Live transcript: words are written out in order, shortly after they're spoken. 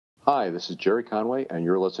Hi, this is Jerry Conway, and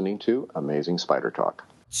you're listening to Amazing Spider Talk.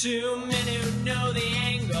 Two men who know the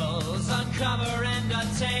angles, uncover and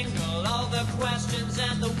untangle all the questions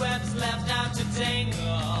and the webs left out to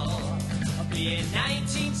tangle. In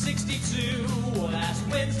 1962, last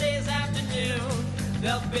Wednesday's afternoon,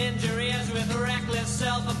 they'll bend your ears with reckless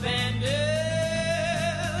self-abandon.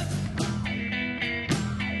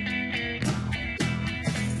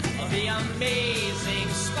 The Amazing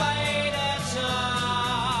Spider Talk.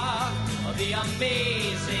 The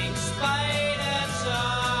Amazing Spider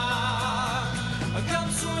Talk. Come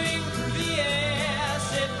swing through the air,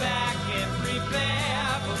 sit back and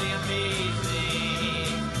prepare for the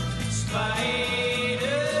Amazing Spider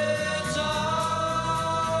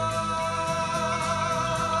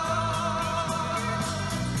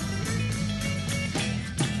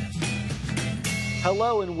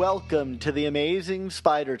Hello and welcome to the Amazing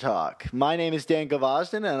Spider Talk. My name is Dan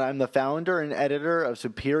Gvozden, and I'm the founder and editor of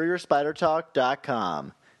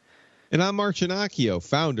SuperiorSpiderTalk.com. And I'm Mark Ginocchio,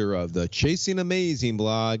 founder of the Chasing Amazing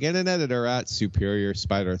blog and an editor at Superior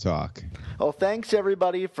Spider Talk. Well, thanks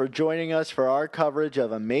everybody for joining us for our coverage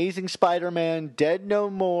of Amazing Spider-Man, Dead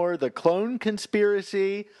No More, The Clone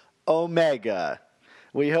Conspiracy, Omega.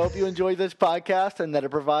 We hope you enjoy this podcast and that it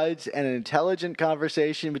provides an intelligent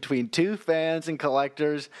conversation between two fans and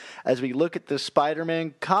collectors as we look at the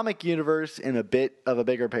Spider-Man comic universe in a bit of a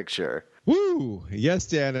bigger picture. Woo! Yes,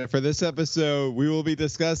 Dan, and for this episode, we will be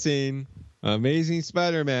discussing Amazing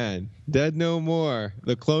Spider-Man, Dead No More,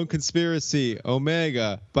 The Clone Conspiracy,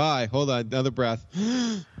 Omega, by, hold on, another breath,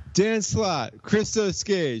 Dan Slott, Christos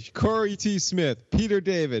Gage, Corey T. Smith, Peter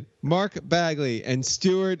David, Mark Bagley, and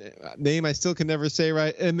Stuart, name I still can never say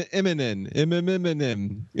right, Eminems,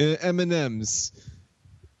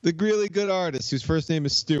 the really good artist whose first name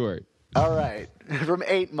is Stuart. All right. From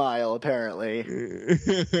 8 Mile, apparently.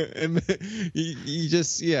 He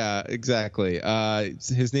just, yeah, exactly.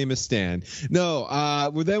 His name is Stan.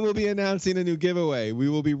 No, then we'll be announcing a new giveaway. We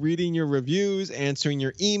will be reading your reviews, answering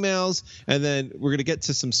your emails, and then we're going to get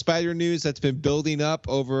to some spider news that's been building up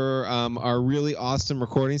over our really awesome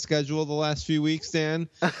recording schedule the last few weeks, Dan.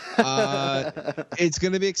 It's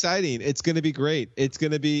going to be exciting. It's going to be great. It's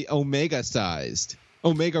going to be Omega-sized.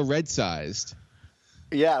 Omega Red-sized.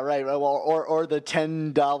 Yeah, right. Well, or the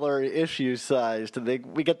 $10 issue sized.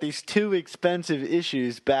 We get these two expensive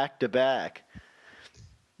issues back to back.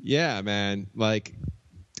 Yeah, man. Like,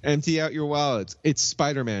 empty out your wallets. It's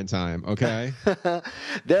Spider-Man time, okay?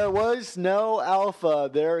 There was no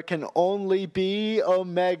Alpha. There can only be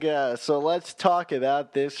Omega. So let's talk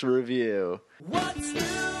about this review. What's new?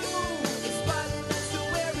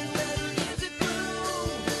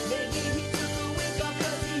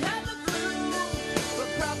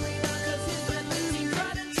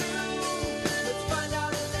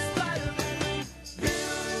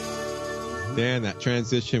 Dan, that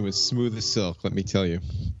transition was smooth as silk, let me tell you.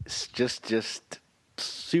 It's just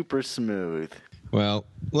super smooth. Well,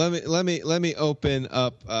 let me open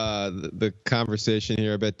up the conversation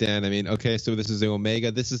here a bit, Dan. I mean, okay, so this is the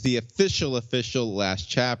Omega. This is the official last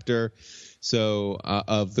chapter. So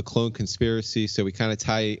of the Clone Conspiracy. So we kind of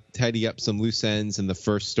tidy up some loose ends in the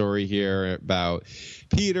first story here about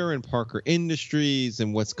Peter and Parker Industries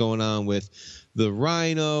and what's going on with the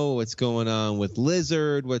Rhino, what's going on with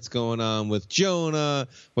Lizard, what's going on with Jonah,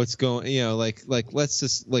 what's going, like let's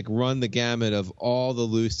just like run the gamut of all the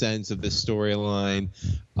loose ends of this storyline.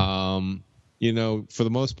 For the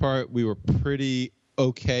most part, we were pretty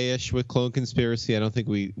okay-ish with Clone Conspiracy. I don't think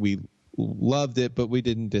we loved it, but we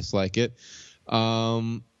didn't dislike it.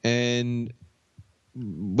 And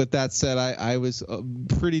with that said, I was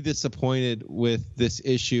pretty disappointed with this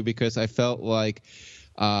issue because I felt like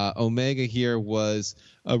Omega here was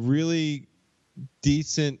a really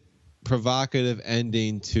decent, provocative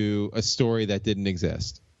ending to a story that didn't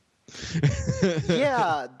exist.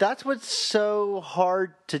 Yeah, that's what's so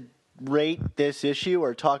hard to rate this issue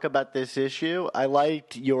or talk about this issue. I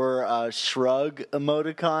liked your shrug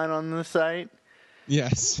emoticon on the site.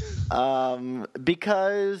 Yes.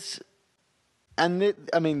 Because...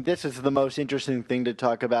 this is the most interesting thing to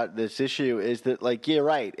talk about this issue is that, like, you're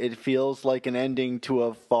right. It feels like an ending to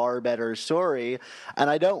a far better story. And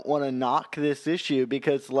I don't want to knock this issue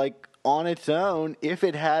because, like, on its own, if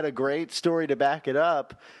it had a great story to back it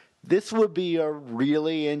up, this would be a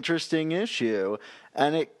really interesting issue.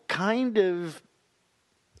 And it kind of,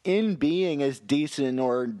 in being as decent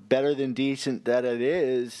or better than decent that it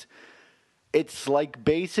is, it's like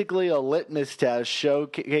basically a litmus test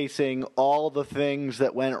showcasing all the things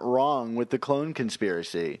that went wrong with the Clone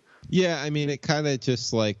Conspiracy. Yeah, I mean, it kind of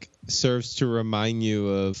just like serves to remind you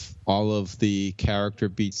of all of the character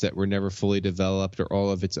beats that were never fully developed or all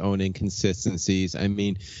of its own inconsistencies. I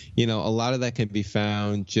mean, a lot of that can be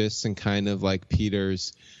found just in kind of like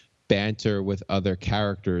Peter's banter with other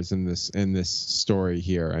characters in this story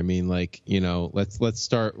here. I mean, like, let's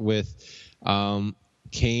start with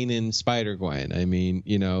Kane and Spider-Gwen. I mean,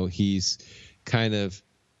 he's kind of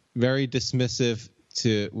very dismissive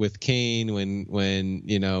with Kane when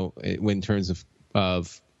in terms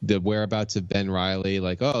of the whereabouts of Ben Reilly,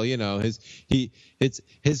 like, oh, his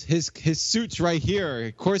suit's right here,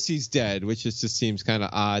 of course he's dead, which just seems kind of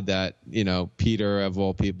odd that Peter of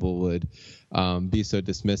all people would be so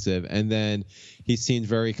dismissive. And then he seems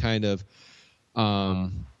very kind of I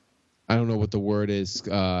don't know what the word is,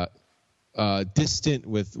 distant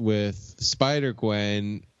with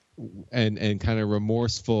Spider-Gwen, and kind of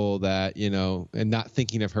remorseful that and not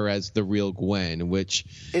thinking of her as the real Gwen, which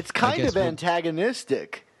it's kind of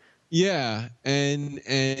antagonistic. Yeah, and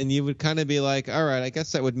you would kind of be like, all right, I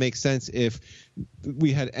guess that would make sense if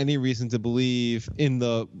we had any reason to believe in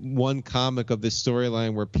the one comic of this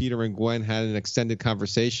storyline where Peter and Gwen had an extended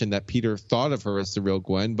conversation that Peter thought of her as the real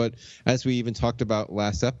Gwen. But as we even talked about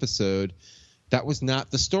last episode, that was not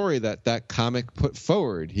the story that comic put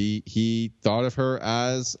forward. He thought of her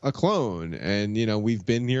as a clone, and we've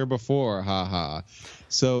been here before, haha.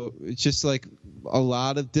 So it's just like a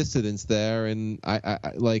lot of dissonance there, and I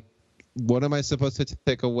like, what am I supposed to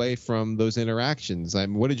take away from those interactions?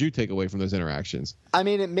 What did you take away from those interactions? I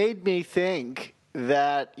mean, it made me think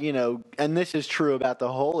that, and this is true about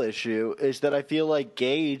the whole issue, is that I feel like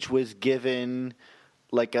Gage was given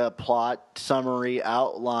like a plot summary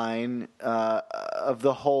outline of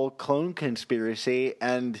the whole clone conspiracy,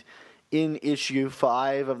 and in issue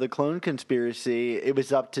 5 of the clone conspiracy, it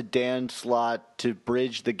was up to Dan Slott to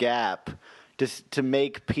bridge the gap, to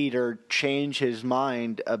make Peter change his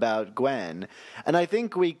mind about Gwen. And I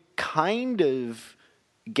think we kind of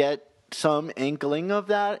get some inkling of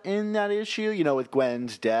that in that issue, with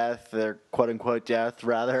Gwen's death, or quote-unquote death,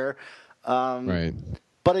 rather. Right.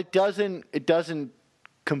 But it doesn't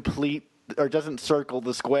complete, or doesn't circle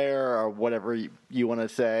the square, or whatever you want to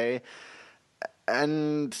say.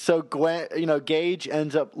 And so Gwen, Gage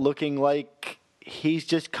ends up looking like he's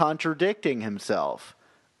just contradicting himself,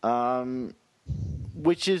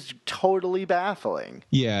 which is totally baffling.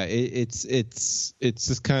 Yeah, it's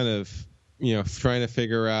just kind of trying to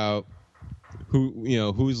figure out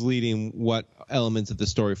who's leading what elements of the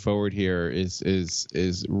story forward here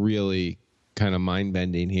is really kind of mind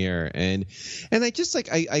bending here, and I just like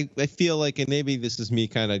I feel like, and maybe this is me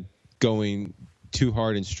kind of going too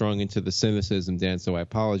hard and strong into the cynicism, Dan, so I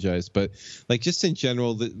apologize, but like just in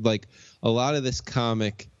general, like a lot of this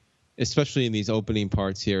comic, especially in these opening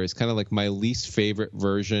parts here, is kind of like my least favorite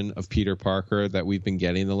version of Peter Parker that we've been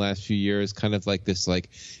getting the last few years. Kind of like this like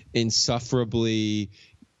insufferably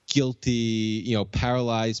guilty,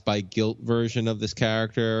 paralyzed by guilt version of this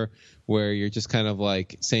character, where you're just kind of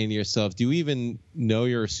like saying to yourself, do you even know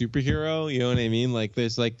you're a superhero? You know what I mean? Like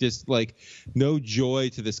there's like just like no joy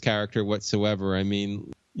to this character whatsoever. I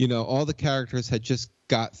mean, all the characters had just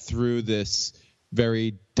got through this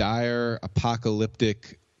very dire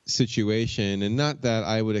apocalyptic situation, and not that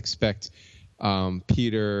I would expect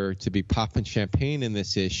Peter to be popping champagne in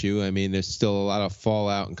this issue. I mean, there's still a lot of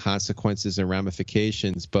fallout and consequences and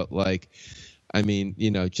ramifications, but like, I mean,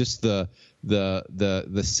 just the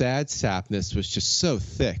sad sapness was just so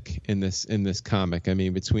thick in this comic. I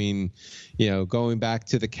mean, between going back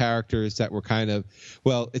to the characters that were kind of,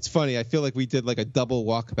 well, it's funny, I feel like we did like a double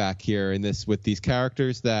walk back here in this, with these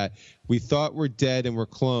characters that we thought were dead and were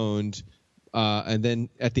cloned, and then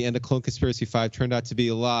at the end of Clone Conspiracy 5 turned out to be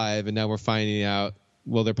alive, and now we're finding out,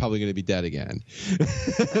 well, they're probably going to be dead again.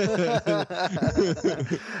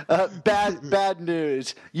 Bad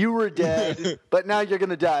news. You were dead, but now you're going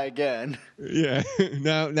to die again. Yeah.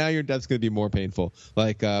 Now your death's going to be more painful.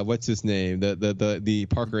 Like, what's his name? The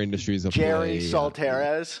Parker Industries employee. Jerry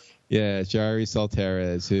Saltares. Yeah, Jerry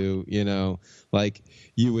Saltares, who, like,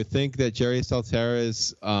 you would think that Jerry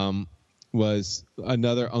Saltares was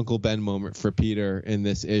another Uncle Ben moment for Peter in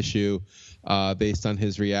this issue, based on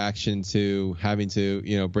his reaction to having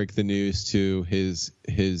to, break the news to his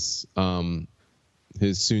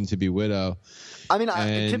soon-to-be widow. I mean,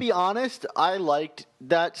 to be honest, I liked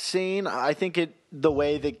that scene. I think the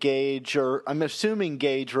way that Gage, or I'm assuming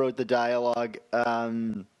Gage, wrote the dialogue.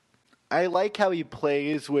 I like how he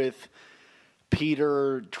plays with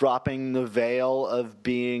Peter dropping the veil of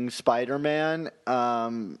being Spider-Man,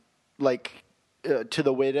 to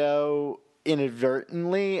the widow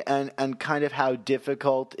inadvertently, and kind of how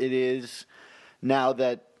difficult it is now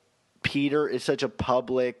that Peter is such a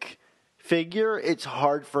public figure, it's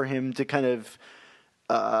hard for him to kind of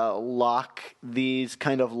lock these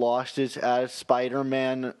kind of losses as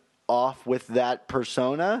Spider-Man off with that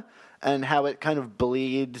persona, and how it kind of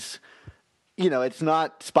bleeds. It's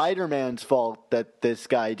not Spider-Man's fault that this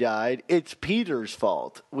guy died. It's Peter's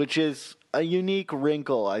fault, which is a unique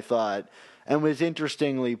wrinkle, I thought, and was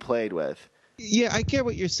interestingly played with. Yeah, I get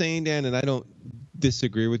what you're saying, Dan, and I don't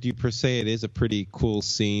disagree with you per se. It is a pretty cool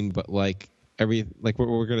scene, but like what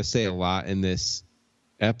we're going to say a lot in this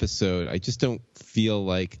episode, I just don't feel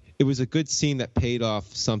like it was a good scene that paid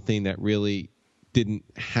off something that really didn't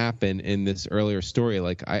happen in this earlier story.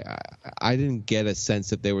 Like I didn't get a sense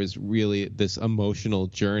that there was really this emotional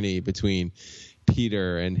journey between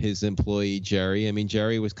Peter and his employee Jerry. I mean,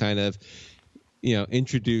 Jerry was kind of,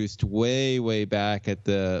 introduced way back at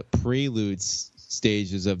the prelude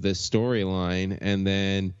stages of this storyline, and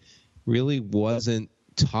then really wasn't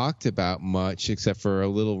talked about much except for a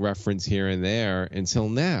little reference here and there until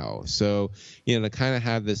now. So, to kind of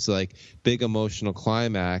have this like big emotional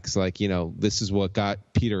climax, like, this is what got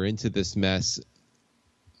Peter into this mess.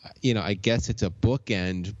 I guess it's a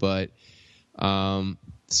bookend, but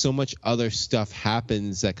so much other stuff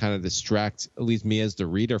happens that kind of distracts, at least me as the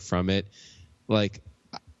reader, from it. Like,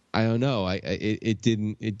 I don't know. It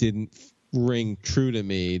didn't ring true to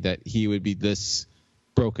me that he would be this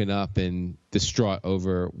broken up and distraught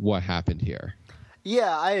over what happened here.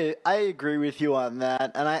 Yeah, I agree with you on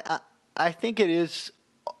that, and I think it is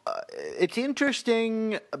it's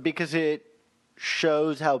interesting because it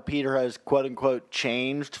shows how Peter has quote unquote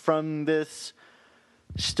changed from this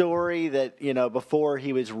story that before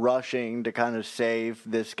he was rushing to kind of save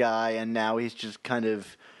this guy, and now he's just kind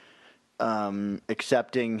of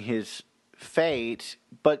accepting his fate.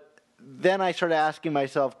 But then I started asking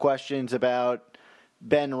myself questions about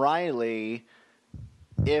Ben Reilly,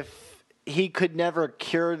 if he could never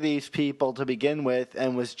cure these people to begin with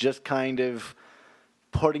and was just kind of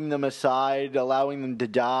putting them aside, allowing them to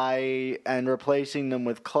die, and replacing them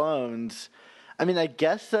with clones. I mean, I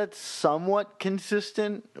guess that's somewhat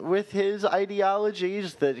consistent with his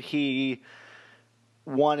ideologies, that he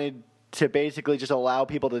wanted to basically just allow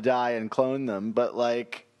people to die and clone them. But,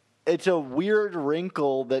 like, it's a weird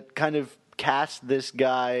wrinkle that kind of casts this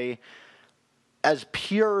guy as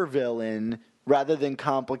pure villain rather than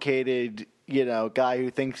complicated, guy who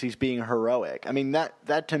thinks he's being heroic. I mean,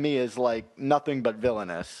 that to me is like nothing but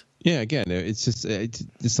villainous. Yeah, again, it's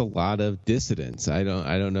just a lot of dissidence. I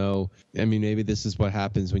don't know. I mean, maybe this is what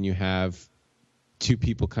happens when you have two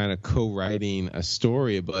people kind of co-writing a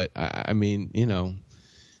story, but I mean,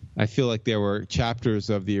 I feel like there were chapters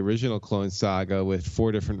of the original Clone Saga with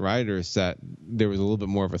 4 different writers that there was a little bit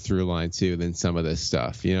more of a through line to than some of this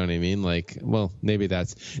stuff. You know what I mean? Like, well, maybe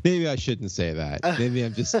I shouldn't say that. Maybe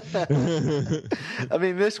I'm just. I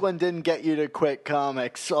mean, this one didn't get you to quit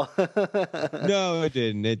comics. No, it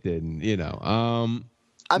didn't. It didn't.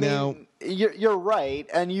 I mean, you're right,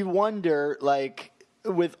 and you wonder, like,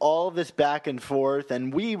 with all this back and forth,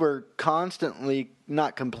 and we were constantly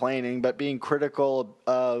not complaining, but being critical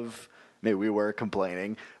of, maybe we were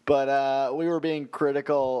complaining, but we were being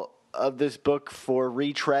critical of this book for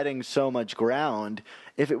retreading so much ground.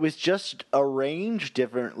 If it was just arranged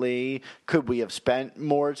differently, could we have spent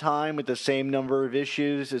more time with the same number of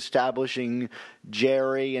issues establishing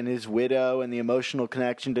Jerry and his widow and the emotional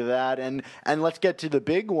connection to that? And let's get to the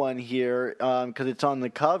big one here, because it's on the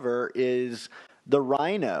cover, is the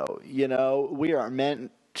Rhino. We are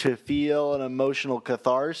meant to feel an emotional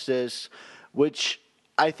catharsis, which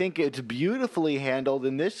I think it's beautifully handled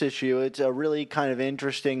in this issue. It's a really kind of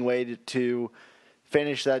interesting way to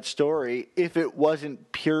finish that story if it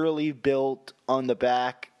wasn't purely built on the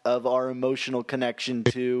back of our emotional connection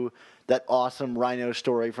to that awesome Rhino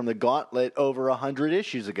story from the Gauntlet over 100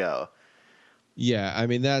 issues ago. Yeah, I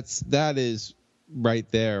mean, that is right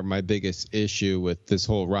there my biggest issue with this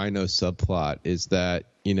whole Rhino subplot is that,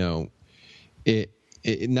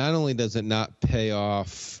 it not only does it not pay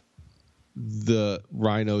off the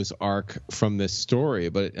Rhino's arc from this story,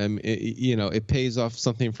 but it pays off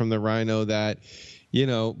something from the Rhino that,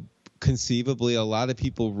 conceivably a lot of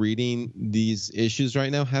people reading these issues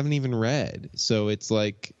right now haven't even read. So it's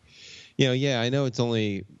like, I know it's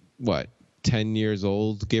only 10 years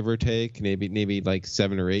old, give or take, maybe like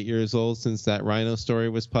 7 or 8 years old since that Rhino story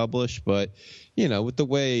was published. But, with the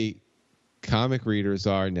way comic readers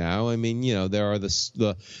are now, I mean, there are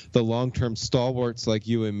the long-term stalwarts like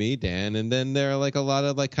you and me, Dan, and then there are like a lot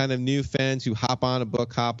of like kind of new fans who hop on a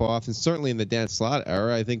book, hop off, and certainly in the Dan Slott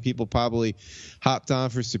era, I think people probably hopped on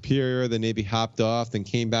for Superior, then maybe hopped off, then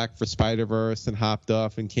came back for Spider-Verse, and hopped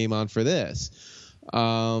off and came on for this.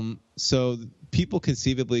 So people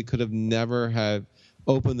conceivably could have never have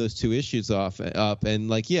opened those two issues up, and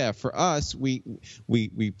like, yeah, for us, we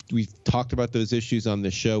talked about those issues on the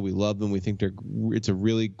show. We love them. We think it's a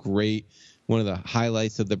really great, one of the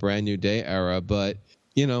highlights of the Brand New Day era. But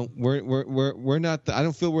we're not. I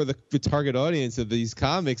don't feel we're the target audience of these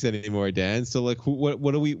comics anymore, Dan. So like,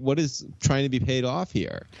 what is trying to be paid off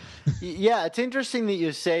here? Yeah, it's interesting that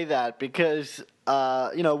you say that because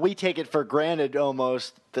we take it for granted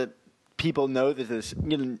almost that people know that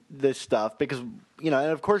this stuff because and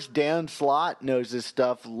of course Dan Slott knows this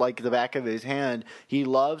stuff like the back of his hand. He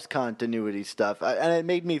loves continuity stuff, and it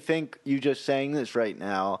made me think, you just saying this right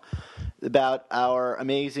now, about our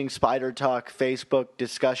Amazing Spider Talk Facebook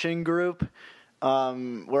discussion group,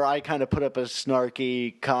 where I kind of put up a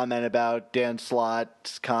snarky comment about Dan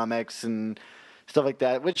Slott's comics and stuff like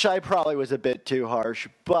that, which I probably was a bit too harsh,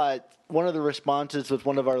 but one of the responses was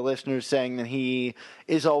one of our listeners saying that he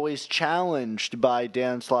is always challenged by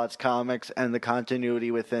Dan Slott's comics and the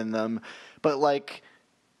continuity within them. But like,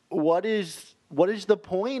 what is the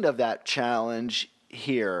point of that challenge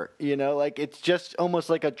here? Like, it's just almost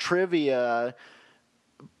like a trivia,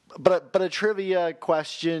 but a trivia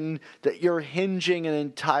question that you're hinging an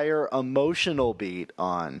entire emotional beat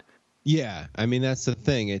on. Yeah, I mean, that's the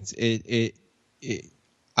thing.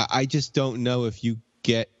 I just don't know if you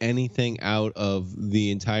get anything out of the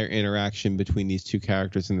entire interaction between these two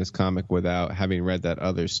characters in this comic without having read that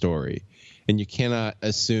other story. And you cannot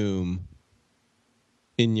assume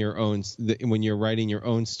when you're writing your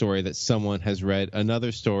own story that someone has read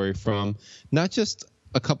another story from not just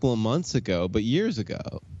a couple of months ago, but years ago.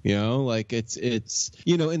 Like it's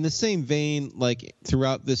in the same vein, like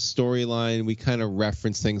throughout this storyline, we kind of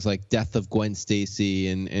reference things like Death of Gwen Stacy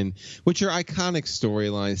and which are iconic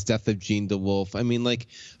storylines, Death of Jean DeWolf. I mean, like,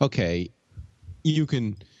 okay, you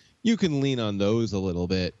can lean on those a little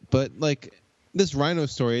bit, but like this Rhino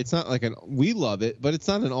story, it's not like we love it, but it's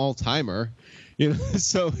not an all-timer,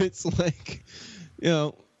 so it's like,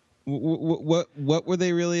 what were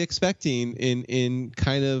they really expecting in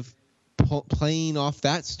kind of playing off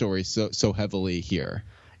that story so heavily here?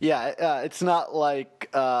 Yeah, it's not like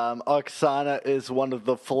Oksana is one of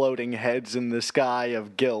the floating heads in the sky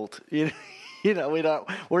of guilt. We're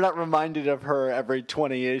not reminded of her every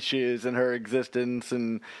 20 issues and her existence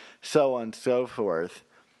and so on and so forth.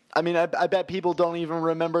 I mean, I bet people don't even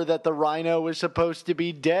remember that the Rhino was supposed to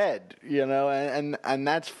be dead, and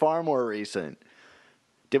that's far more recent.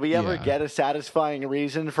 Did we ever get a satisfying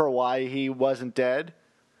reason for why he wasn't dead?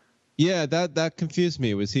 Yeah, that confused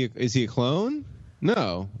me. Is he a clone?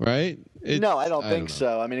 No, right? No, I don't think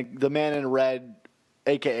so. I mean, the Man in Red,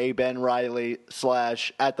 a.k.a. Ben Reilly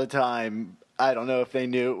 / at the time, I don't know if they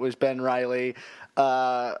knew it was Ben Reilly,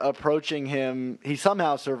 approaching him. He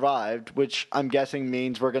somehow survived, which I'm guessing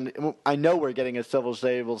means I know we're getting a Civil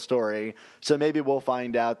Sable story, so maybe we'll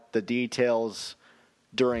find out the details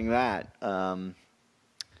during that.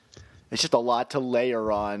 It's just a lot to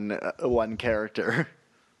layer on one character.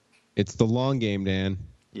 It's the long game, Dan.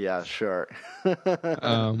 Yeah, sure.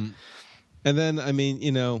 And then, I mean,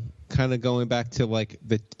 kind of going back to like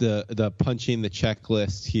the punching the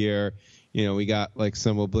checklist here. We got like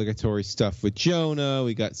some obligatory stuff with Jonah.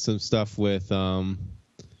 We got some stuff with the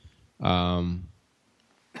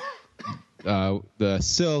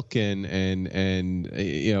Silk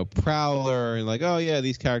and Prowler, and like, oh yeah,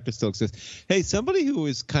 these characters still exist. Hey, somebody who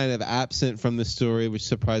was kind of absent from the story, which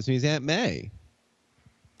surprised me, is Aunt May.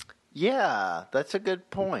 Yeah, that's a good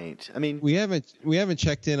point. I mean, we haven't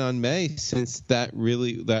checked in on May since that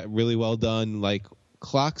really well done like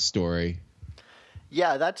clock story.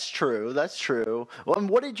 Yeah, that's true. Well, and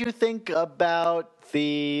what did you think about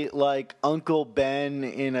the like Uncle Ben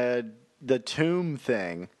in the tomb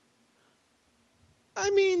thing? I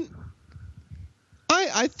mean,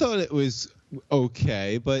 I thought it was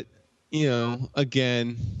okay, but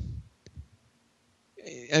again,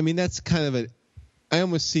 I mean, that's kind of I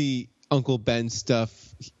almost see Uncle Ben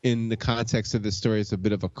stuff in the context of the story as a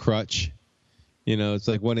bit of a crutch. It's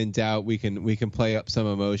like, when in doubt, we can play up some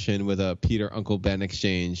emotion with a Peter Uncle Ben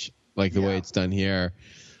exchange, like the way it's done here.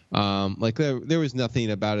 Like there was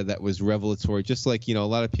nothing about it that was revelatory. Just like, a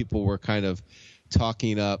lot of people were kind of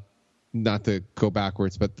talking up, not to go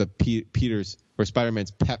backwards, but the Peter's or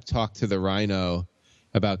Spider-Man's pep talk to the Rhino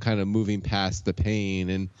about kind of moving past the pain.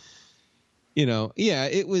 And,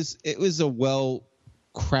 it was a well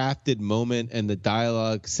crafted moment, and the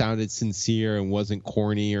dialogue sounded sincere and wasn't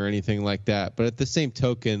corny or anything like that. But at the same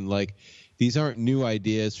token, like, these aren't new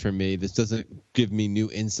ideas for me. This doesn't give me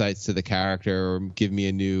new insights to the character or give me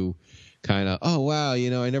a new kind of, oh wow,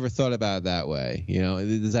 I never thought about it that way.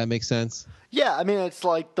 Does that make sense? Yeah, I mean, it's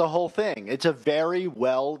like the whole thing. It's a very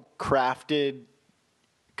well crafted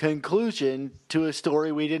conclusion to a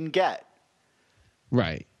story we didn't get.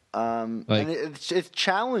 Right. And it's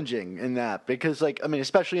challenging in that because,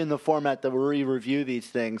 especially in the format that we review these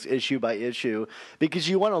things issue by issue, because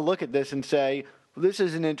you want to look at this and say, well, this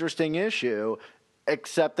is an interesting issue,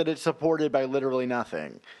 except that it's supported by literally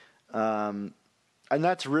nothing. And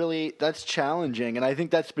that's challenging. And I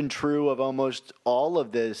think that's been true of almost all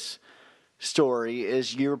of this story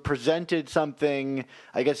is you're presented something,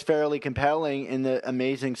 I guess, fairly compelling in the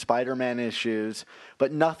Amazing Spider-Man issues,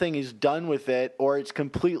 but nothing is done with it or it's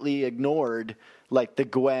completely ignored, like the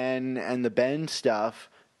Gwen and the Ben stuff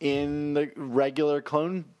in the regular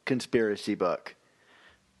Clone Conspiracy book.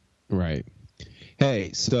 Right.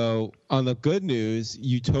 Hey, so on the good news,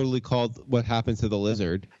 you totally called what happened to the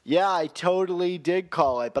lizard. Yeah, I totally did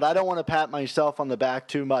call it, but I don't want to pat myself on the back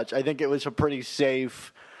too much. I think it was a pretty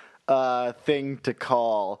safe thing to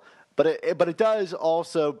call, but it does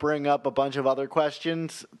also bring up a bunch of other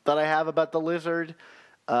questions that I have about the lizard,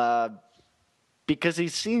 because he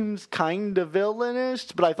seems kind of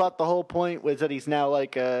villainous, but I thought the whole point was that he's now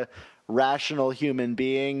like a rational human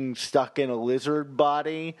being stuck in a lizard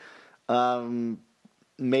body,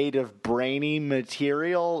 made of brainy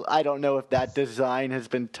material. I don't know if that design has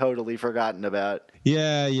been totally forgotten about.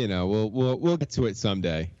 Yeah, we'll get to it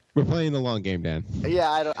someday. We're playing the long game, Dan.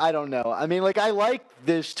 Yeah, I don't know. I mean, I like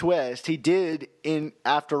this twist. He did,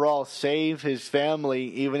 after all, save his family,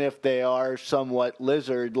 even if they are somewhat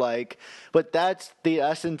lizard-like. But that's the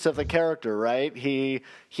essence of the character, right? He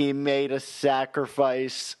made a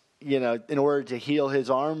sacrifice, in order to heal his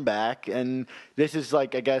arm back, and this is I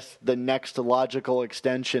guess, the next logical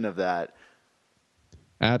extension of that.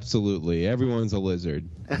 Absolutely. Everyone's a lizard.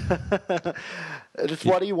 It's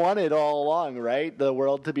what he wanted all along, right? The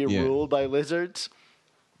world to be ruled by lizards.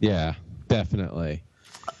 Yeah, definitely.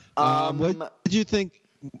 What did you think?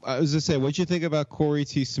 I was going to say, what did you think about Corey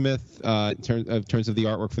T. Smith in terms of the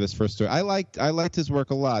artwork for this first story? I liked his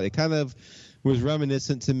work a lot. It kind of was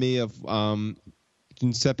reminiscent to me of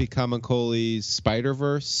Giuseppe Camuncoli's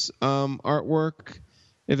Spider-Verse artwork,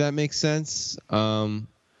 if that makes sense.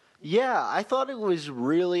 Yeah, I thought it was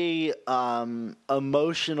really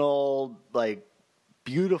emotional,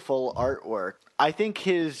 beautiful artwork. I think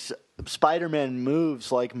his Spider-Man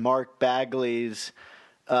moves like Mark Bagley's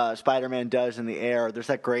Spider-Man does in the air. There's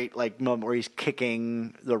that great moment where he's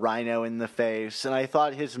kicking the Rhino in the face. And I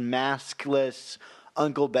thought his maskless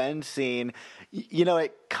Uncle Ben scene,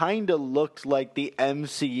 it kind of looked like the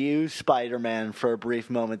MCU Spider-Man for a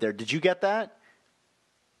brief moment there. Did you get that?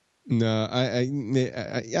 No, I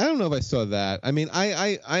don't know if I saw that. I mean,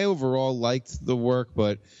 I overall liked the work,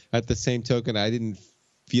 but at the same token, I didn't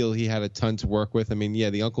feel he had a ton to work with. I mean,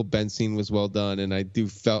 yeah, the Uncle Ben scene was well done, and I do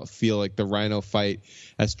feel like the Rhino fight,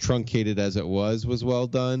 as truncated as it was well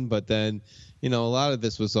done. But then, a lot of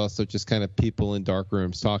this was also just kind of people in dark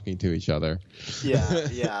rooms talking to each other. Yeah.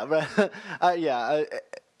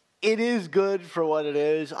 It is good for what it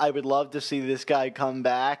is. I would love to see this guy come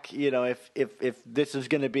back. If this is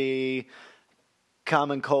going to be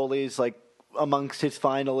Camuncoli's amongst his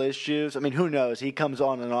final issues. I mean, who knows? He comes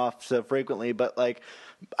on and off so frequently, but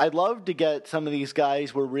I'd love to get some of these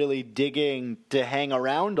guys we're really digging to hang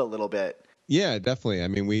around a little bit. Yeah, definitely. I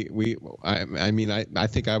mean, I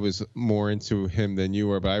think I was more into him than you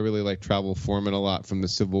were, but I really like Travel Foreman a lot from the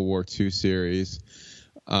Civil War II series.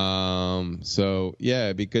 So yeah,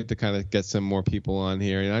 it'd be good to kind of get some more people on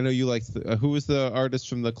here. And I know you liked who was the artist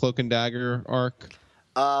from the Cloak and Dagger arc?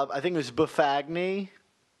 I think it was Buffagni.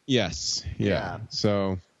 Yes. Yeah.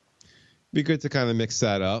 So it'd be good to kind of mix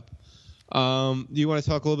that up. Do you want to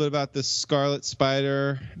talk a little bit about the Scarlet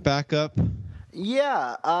Spider backup?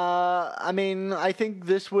 Yeah. I mean, I think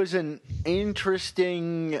this was an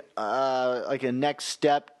interesting, a next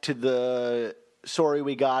step to the story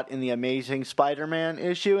we got in the Amazing Spider-Man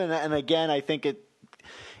issue, and again, I think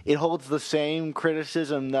it holds the same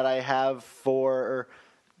criticism that I have for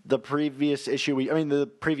the previous issue. The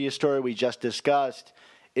previous story we just discussed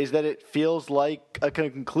is that it feels like a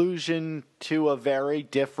conclusion to a very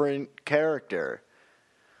different character.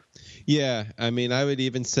 Yeah, I mean, I would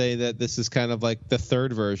even say that this is kind of like the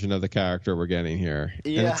third version of the character we're getting here,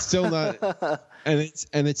 yeah. And it's still not.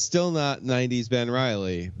 And it's still not 90s Ben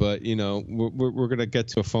Reilly, but we're gonna get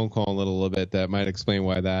to a phone call in a little bit that might explain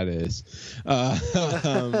why that is.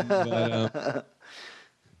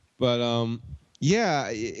 Yeah,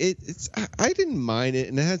 it's I didn't mind it,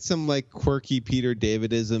 and it had some quirky Peter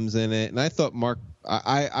Davidisms in it, and I thought Mark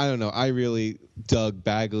I don't know. I really dug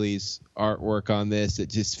Bagley's artwork on this.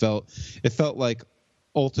 It felt like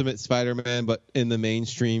Ultimate Spider-Man, but in the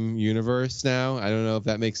mainstream universe now. I don't know if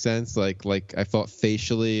that makes sense. Like I felt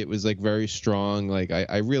facially it was like very strong. Like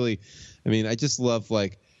I just love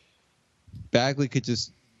like Bagley could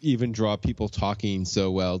just even draw people talking so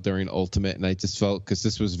well during Ultimate, and I just felt, because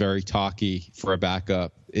this was very talky for a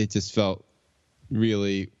backup, it just felt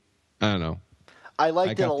really, I don't know. I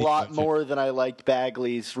liked it a lot more than I liked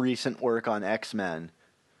Bagley's recent work on X-Men.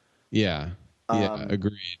 Yeah,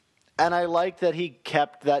 agreed. And I liked that he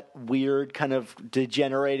kept that weird kind of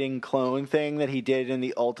degenerating clone thing that he did in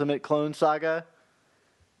the Ultimate Clone Saga.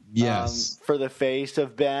 Yes. For the face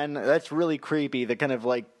of Ben. That's really creepy, the kind of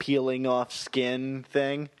like peeling off skin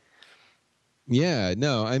thing. Yeah,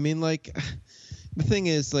 no, I mean, like, the thing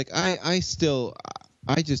is, like, I just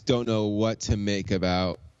don't know what to make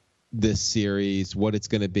about this series, what it's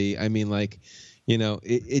going to be. I mean, like, you know,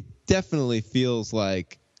 it definitely feels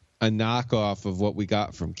like a knockoff of what we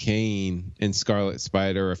got from Kane and Scarlet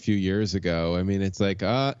Spider a few years ago. I mean, it's like,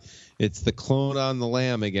 it's the clone on the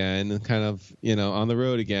lamb again, kind of, you know, on the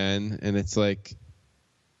road again. And it's like,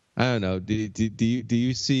 I don't know. Do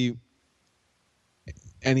you see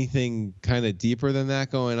anything kind of deeper than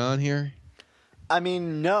that going on here? I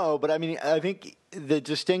mean, no, but I mean, I think the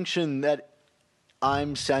distinction that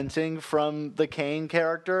I'm sensing from the Kane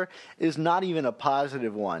character is not even a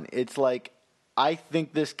positive one. It's like, I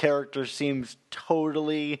think this character seems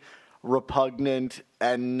totally repugnant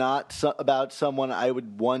and not about someone I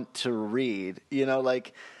would want to read. You know,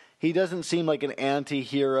 like, he doesn't seem like an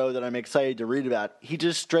anti-hero that I'm excited to read about. He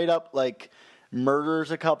just straight up, like, murders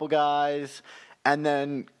a couple guys and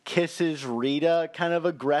then kisses Rita kind of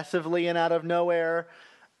aggressively and out of nowhere.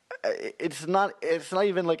 It's not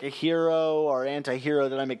even like a hero or anti-hero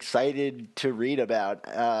that I'm excited to read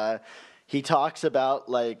about. He talks about,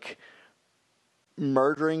 like,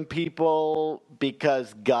 murdering people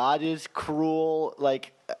because God is cruel.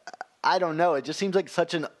 Like, I don't know. It just seems like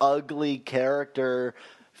such an ugly character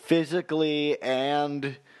physically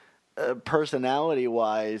and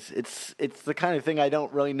personality-wise. It's the kind of thing I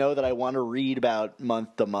don't really know that I want to read about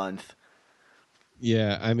month to month.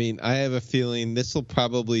 Yeah, I mean, I have a feeling this will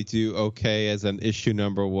probably do okay as an issue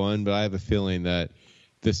number 1, but I have a feeling that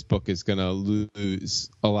this book is going to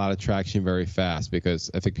lose a lot of traction very fast,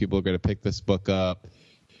 because I think people are going to pick this book up.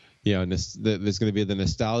 You know, and there's going to be the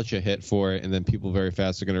nostalgia hit for it, and then people very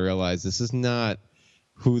fast are going to realize this is not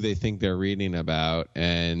who they think they're reading about.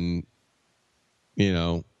 And, you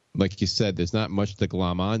know, like you said, there's not much to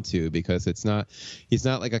glom onto, because he's not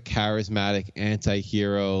like a charismatic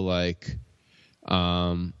anti-hero like, you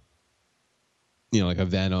know, like a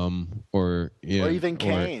Venom or even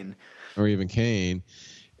Kane. Or even Kane.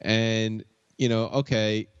 And, you know,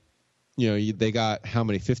 okay, you know, they got how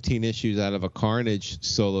many, 15 issues out of a Carnage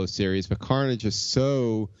solo series, but Carnage is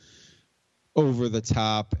so over the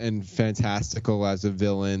top and fantastical as a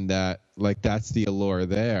villain that, like, that's the allure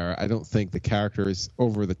there. I don't think the character is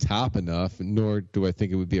over the top enough, nor do I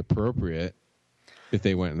think it would be appropriate if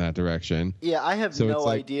they went in that direction. Yeah, I have no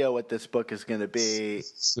idea what this book is going to be.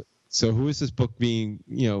 So who is this book being,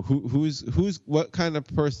 you know, who's what kind of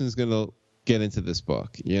person is going to get into this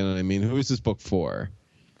book? You know what I mean? Who is this book for?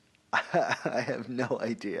 I have no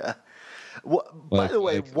idea. By the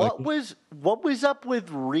way, what was up with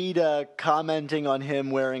Rita commenting on him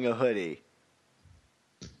wearing a hoodie?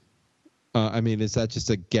 I mean, is that just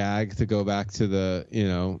a gag to go back to the, you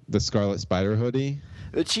know, the Scarlet Spider hoodie?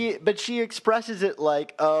 But she expresses it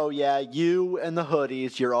like, oh yeah, you and the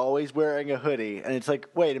hoodies, you're always wearing a hoodie. And it's like,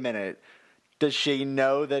 wait a minute. Does she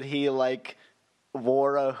know that he, like,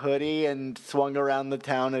 wore a hoodie and swung around the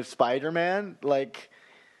town as Spider-Man? Like,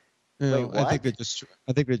 wait, what? I think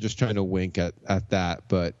they're just trying to wink at that,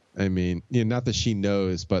 but I mean, you know, not that she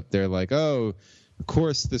knows, but they're like, oh, of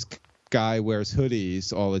course this guy wears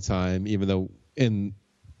hoodies all the time, even though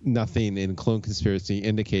nothing in Clone Conspiracy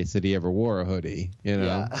indicates that he ever wore a hoodie, you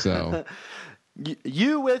know? Yeah. So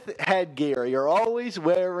you with headgear, you're always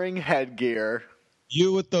wearing headgear.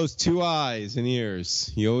 You with those 2 eyes and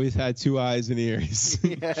ears. You always had 2 eyes and ears.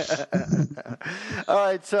 Yeah. All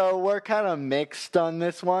right, so we're kind of mixed on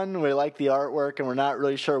this one. We like the artwork, and we're not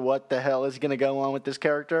really sure what the hell is going to go on with this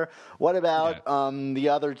character. What about the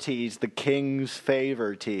other tease, the King's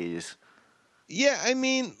Favor tease? Yeah, I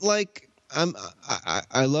mean, like,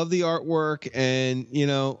 I love the artwork, and, you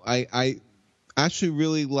know, I actually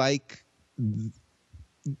really like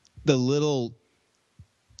the little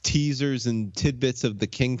teasers and tidbits of the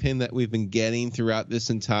Kingpin that we've been getting throughout this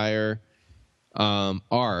entire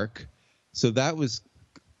arc. So that was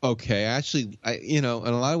okay. Actually, in a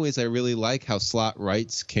lot of ways, I really like how Slott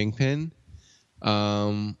writes Kingpin.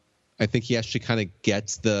 I think he actually kind of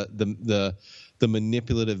gets the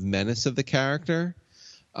manipulative menace of the character.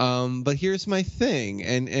 But here's my thing,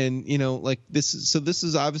 and like this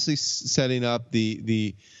is obviously setting up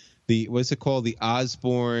the what's it called, the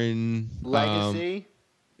Osborn Legacy.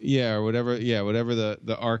 Or whatever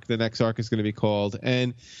the arc, the next arc is going to be called.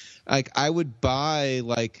 And like I would buy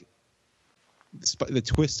like the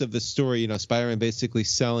twist of the story, Spider-Man basically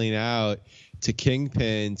selling out to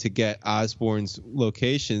Kingpin to get Osborn's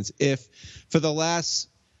locations, if for the last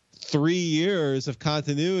 3 years of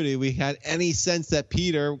continuity we had any sense that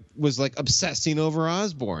Peter was like obsessing over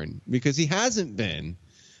Osborn, because he hasn't been.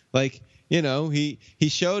 Like, he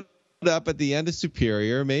showed up at the end of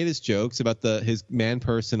Superior, made his jokes about his man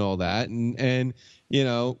person, all that, and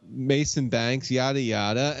Mason Banks, yada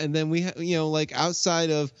yada, and then we like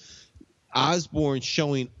outside of Osborn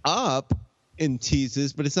showing up in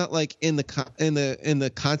teases, but it's not like in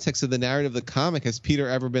the context of the narrative of the comic has Peter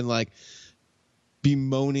ever been like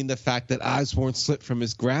bemoaning the fact that Osborn slipped from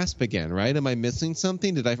his grasp again, right? Am I missing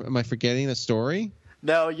something? Am I forgetting a story?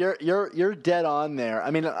 No, you're dead on there. I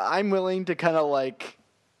mean, I'm willing to kind of like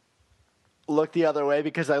look the other way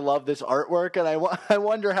because I love this artwork, and I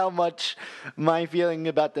wonder how much my feeling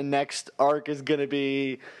about the next arc is going to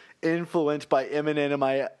be influenced by Imminent and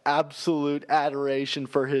my absolute adoration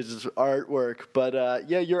for his artwork. But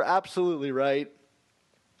yeah, you're absolutely right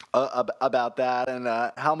about that, and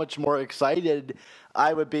how much more excited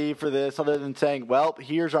I would be for this, other than saying, well,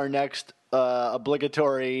 here's our next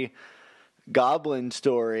obligatory Goblin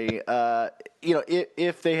story.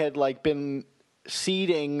 If they had like been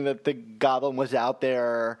seeding that the Goblin was out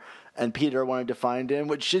there and Peter wanted to find him,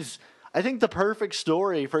 which is, I think, the perfect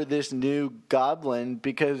story for this new Goblin,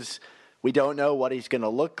 because we don't know what he's going to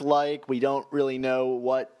look like. We don't really know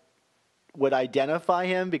what would identify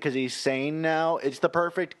him because he's sane now. It's the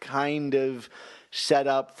perfect kind of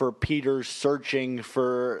setup for Peter searching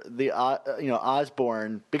for the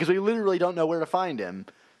Osborn, because we literally don't know where to find him.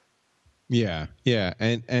 Yeah,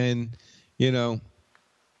 and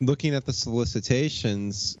looking at the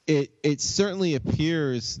solicitations, it certainly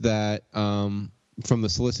appears that from the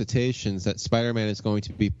solicitations that Spider-Man is going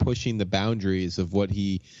to be pushing the boundaries of what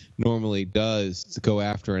he normally does to go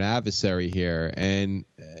after an adversary here. And,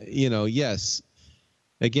 yes,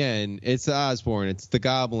 again, it's Osborn, it's the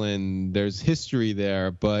Goblin, there's history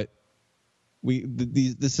there, but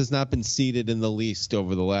this has not been seeded in the least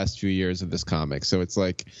over the last few years of this comic. So it's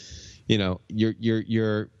like,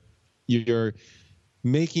 you're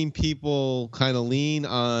making people kind of lean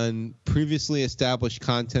on previously established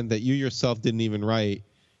content that you yourself didn't even write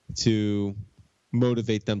to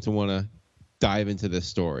motivate them to want to dive into this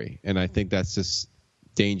story. And I think that's just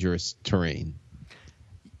dangerous terrain.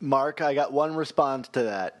 Mark, I got one response to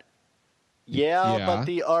that. Yeah. But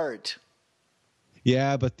the art.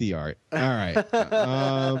 Yeah, but the art. All right.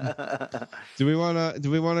 Do we want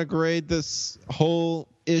to grade this whole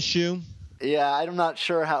issue? Yeah, I'm not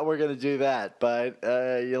sure how we're going to do that, but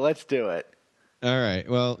let's do it. All right.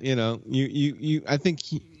 Well, you I think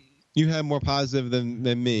you have more positive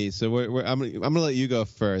than me, so I'm going to let you go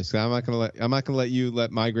first. I'm not going to let you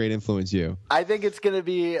let my grade influence you. I think it's going to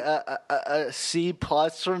be a C+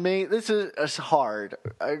 for me. This is hard.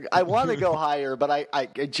 I want to go higher, but I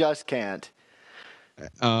just can't.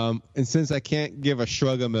 And since I can't give a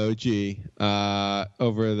shrug emoji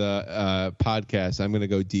over the podcast, I'm going to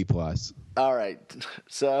go D+. All right,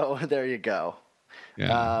 so there you go.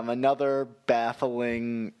 Yeah. Another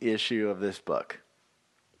baffling issue of this book.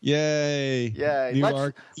 Yay!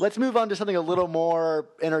 Let's move on to something a little more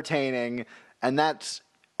entertaining, and that's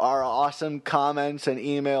our awesome comments and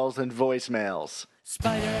emails and voicemails.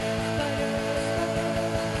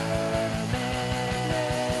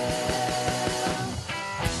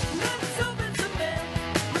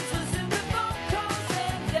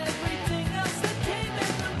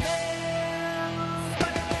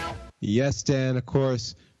 Yes, Dan, of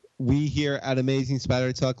course. We here at Amazing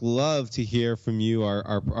Spider Talk love to hear from you,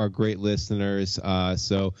 our great listeners.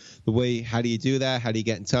 So how do you do that? How do you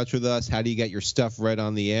get in touch with us? How do you get your stuff read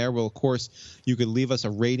on the air? Well, of course, you can leave us a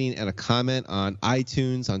rating and a comment on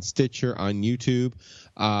iTunes, on Stitcher, on YouTube.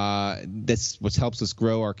 That's what helps us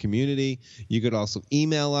grow our community. You could also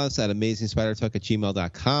email us at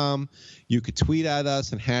amazingspidertalk@gmail.com. You could tweet at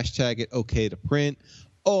us and hashtag it OK2Print.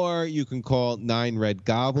 Or you can call 9Red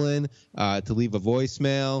Goblin to leave a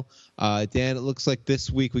voicemail. Dan, it looks like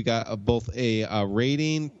this week we got both a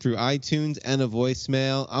rating through iTunes and a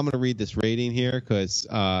voicemail. I'm going to read this rating here because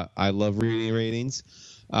I love reading ratings.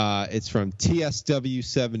 It's from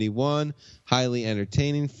TSW71. Highly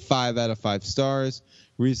entertaining. 5 out of 5 stars.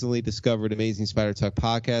 Recently discovered Amazing Spider Talk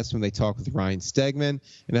podcast when they talk with Ryan Stegman,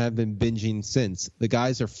 and I've been binging since. The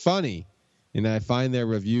guys are funny, and I find their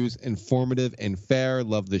reviews informative and fair.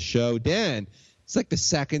 Love the show. Dan, it's like the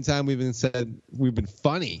second time we've been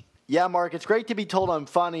funny. Yeah, Mark, it's great to be told I'm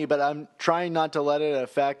funny, but I'm trying not to let it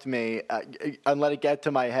affect me and let it get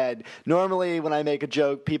to my head. Normally, when I make a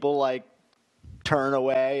joke, people turn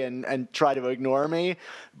away and try to ignore me.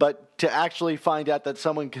 But to actually find out that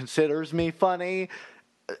someone considers me funny,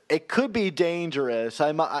 it could be dangerous.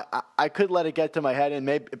 I could let it get to my head,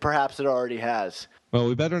 and perhaps it already has. Well,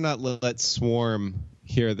 we better not let Swarm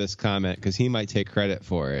hear this comment because he might take credit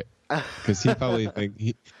for it. Because he probably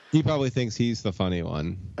thinks he's the funny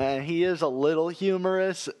one. He is a little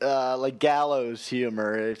humorous, like gallows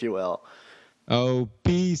humor, if you will. Oh,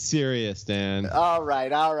 be serious, Dan. All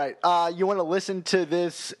right. You want to listen to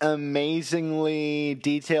this amazingly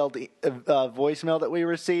detailed voicemail that we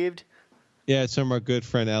received? Yeah, it's from our good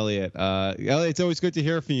friend Elliot. Elliot, it's always good to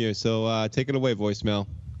hear from you, so take it away, voicemail.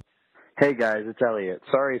 Hey guys, it's Elliot.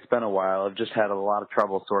 Sorry it's been a while. I've just had a lot of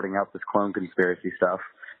trouble sorting out this clone conspiracy stuff.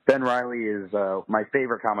 Ben Reilly is my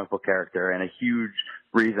favorite comic book character, and a huge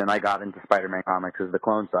reason I got into Spider-Man comics is the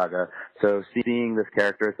Clone Saga. So seeing this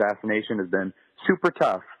character assassination has been super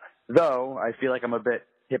tough, though I feel like I'm a bit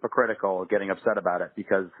hypocritical getting upset about it,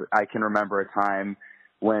 because I can remember a time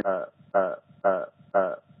when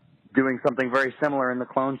doing something very similar in the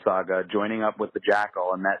Clone Saga, joining up with the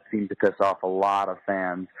Jackal, and that seemed to piss off a lot of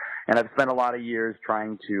fans. And I've spent a lot of years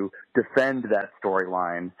trying to defend that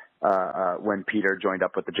storyline when Peter joined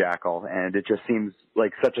up with the Jackal, and it just seems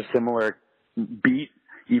like such a similar beat,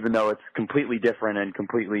 even though it's completely different and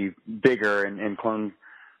completely bigger in Clone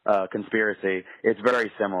Conspiracy. It's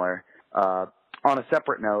very similar. On a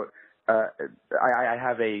separate note, I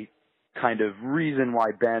have a kind of reason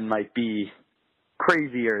why Ben might be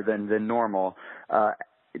crazier than normal.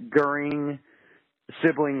 During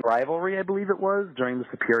sibling rivalry, I believe it was, during the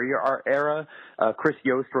Superior era, Chris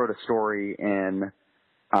Yost wrote a story in,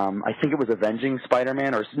 I think it was Avenging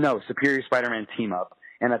Spider-Man, Superior Spider-Man Team Up.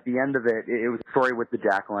 And at the end of it, it was a story with the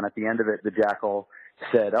Jackal, and at the end of it, the Jackal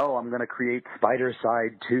said, I'm going to create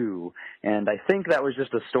Spider-Side 2. And I think that was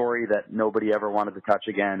just a story that nobody ever wanted to touch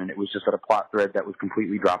again, and it was just a plot thread that was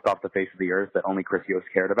completely dropped off the face of the earth that only Chris Yost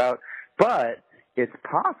cared about. But it's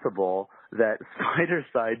possible that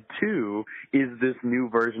Spider-Side 2 is this new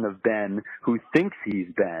version of Ben who thinks he's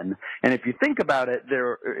Ben. And if you think about it,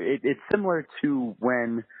 it's similar to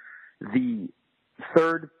when the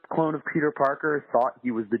third clone of Peter Parker thought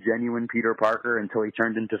he was the genuine Peter Parker until he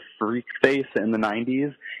turned into Freak-Face in the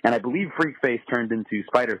 90s. And I believe Freak-Face turned into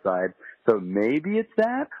Spider-Side. So maybe it's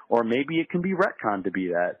that, or maybe it can be retconned to be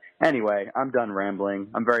that. Anyway, I'm done rambling.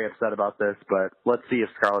 I'm very upset about this, but let's see if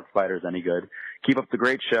Scarlet Spider's any good. Keep up the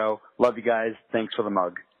great show. Love you guys. Thanks for the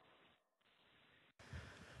mug.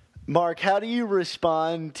 Mark, how do you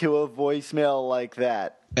respond to a voicemail like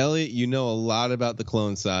that? Elliot, you know a lot about the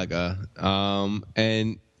Clone Saga.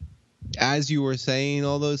 And as you were saying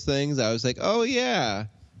all those things, I was like, oh yeah,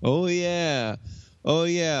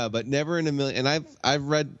 but never in a million. And I've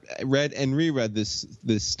read and reread this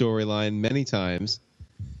storyline many times,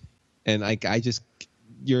 and I just,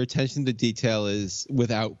 your attention to detail is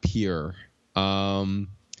without peer. And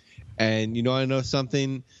I know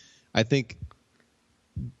something. I think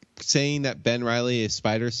saying that Ben Reilly is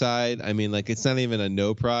Spider-Side, I mean, it's not even a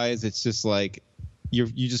no prize. It's just like you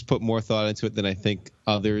just put more thought into it than I think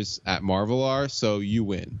others at Marvel are, so you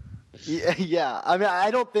win. Yeah. I mean,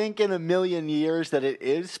 I don't think in a million years that it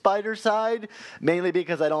is Spider-Side, mainly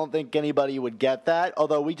because I don't think anybody would get that.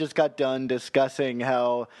 Although we just got done discussing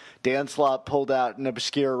how Dan Slott pulled out an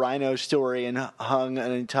obscure Rhino story and hung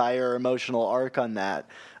an entire emotional arc on that.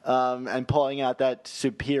 And pulling out that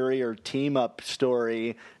Superior team-up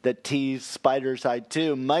story that teased Spider-Side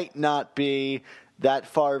 2 might not be that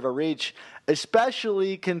far of a reach,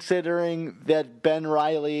 especially considering that Ben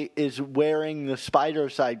Reilly is wearing the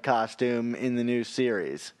Spider-Side costume in the new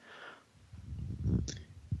series.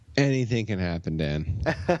 Anything can happen, Dan.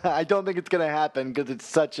 I don't think it's going to happen because it's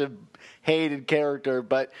such a hated character,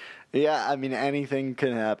 but yeah, I mean, anything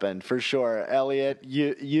can happen for sure. Elliot,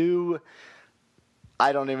 you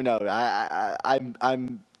I don't even know.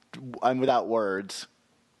 I'm without words.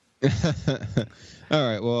 All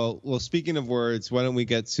right. Well, speaking of words, why don't we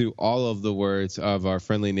get to all of the words of our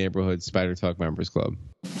friendly neighborhood Spider Talk Members Club?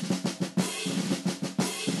 It's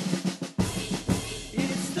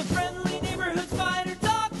the friendly neighborhood Spider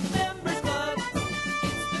Talk Members Club.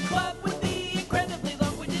 It's the club with the incredibly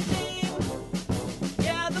long-winded name.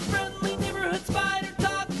 Yeah, the friendly neighborhood Spider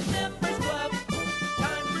Talk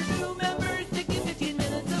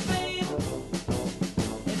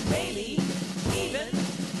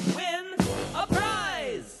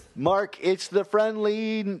Mark, it's the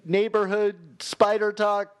friendly neighborhood Spider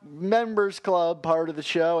Talk members club part of the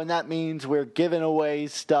show, and that means we're giving away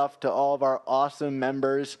stuff to all of our awesome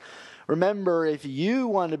members. Remember, if you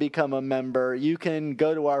want to become a member, you can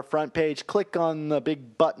go to our front page, click on the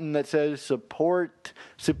big button that says Support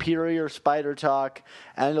Superior Spider Talk,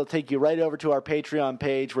 and it'll take you right over to our Patreon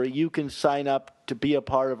page where you can sign up to be a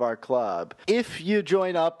part of our club. If you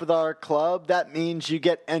join up with our club, that means you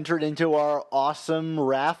get entered into our awesome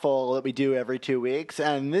raffle that we do every 2 weeks,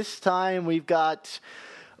 and this time we've got,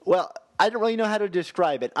 well, I don't really know how to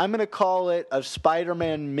describe it. I'm going to call it a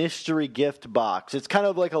Spider-Man mystery gift box. It's kind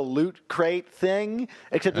of like a loot crate thing,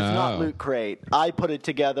 except it's not loot crate. I put it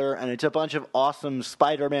together, and it's a bunch of awesome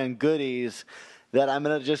Spider-Man goodies that I'm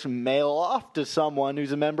going to just mail off to someone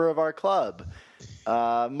who's a member of our club.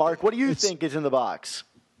 Mark, what do you think is in the box?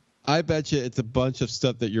 I bet you it's a bunch of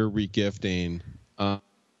stuff that you're regifting.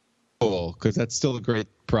 Cool, because that's still a great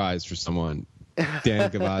prize for someone. Dan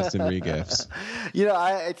Gvozden regifts. You know,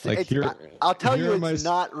 I'll tell you it's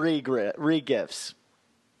not regifts.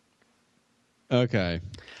 Okay.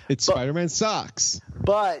 It's Spider-Man socks.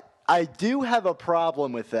 But I do have a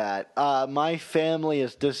problem with that. My family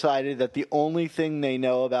has decided that the only thing they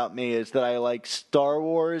know about me is that I like Star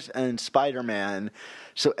Wars and Spider-Man.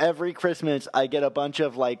 So every Christmas I get a bunch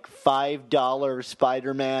of like $5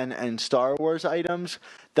 Spider-Man and Star Wars items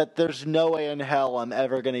that there's no way in hell I'm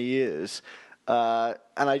ever going to use.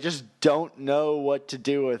 And I just don't know what to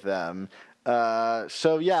do with them.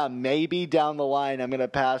 So yeah, maybe down the line I'm going to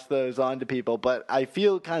pass those on to people, but I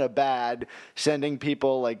feel kind of bad sending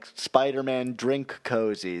people like Spider-Man drink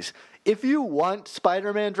cozies. If you want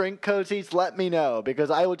Spider-Man drink cozies, let me know, because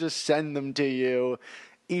I will just send them to you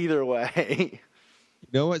either way. You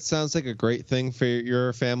know what sounds like a great thing for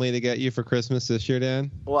your family to get you for Christmas this year,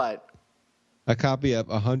 Dan? What? A copy of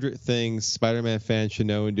 100 Things Spider-Man fans should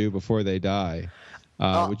know and do before they die,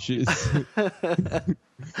 which is...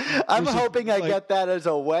 I'm hoping I get that as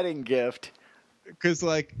a wedding gift. Because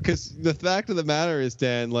the fact of the matter is,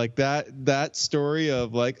 Dan, like that story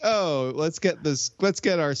of like, oh, let's get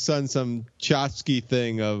our son some tchotchke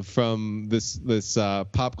thing from this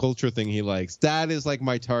pop culture thing he likes. That is like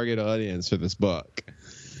my target audience for this book.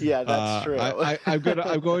 Yeah, that's true.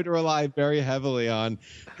 I'm going to rely very heavily on,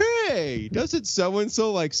 hey, doesn't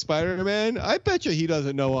so-and-so like Spider-Man? I bet you he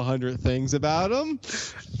doesn't know 100 things about him.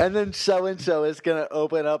 And then so-and-so is going to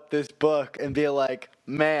open up this book and be like,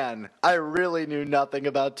 man, I really knew nothing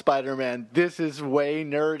about Spider-Man. This is way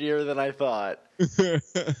nerdier than I thought.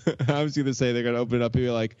 I was going to say they're going to open it up and be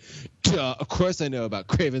like, duh, of course I know about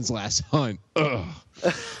Kraven's Last Hunt. Ugh.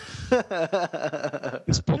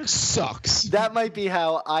 This book sucks. That might be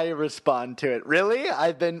how I respond to it. Really?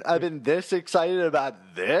 I've been this excited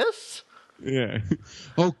about this? Yeah.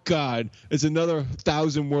 Oh God, it's another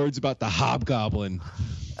 1,000 words about the Hobgoblin.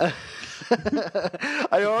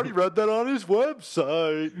 I already read that on his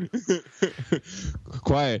website.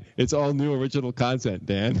 Quiet. It's all new original content,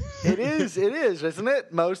 Dan. It is, isn't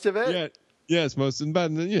it? Most of it? Yeah. Yes, most of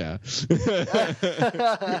them, yeah.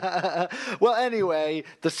 Well, anyway,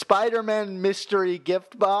 the Spider-Man mystery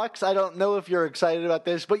gift box. I don't know if you're excited about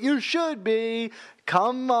this, but you should be.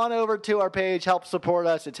 Come on over to our page, help support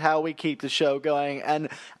us. It's how we keep the show going, and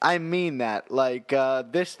I mean that. Like,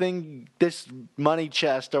 this money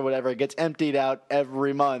chest or whatever gets emptied out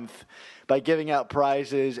every month by giving out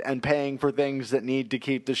prizes and paying for things that need to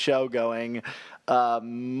keep the show going.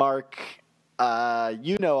 Mark...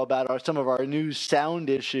 you know about some of our new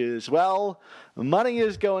sound issues. Well, money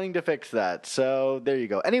is going to fix that. So there you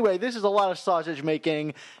go. Anyway, this is a lot of sausage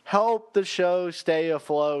making. Help the show stay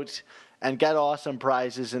afloat and get awesome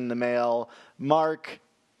prizes in the mail. Mark,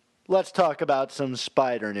 let's talk about some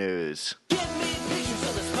spider news. Give me pictures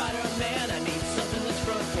of the Spider-Man. I need something that's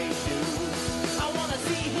front page news. I want to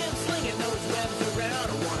see him slinging those webs around.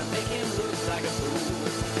 I want to make him look like a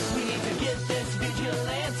fool. We need to get this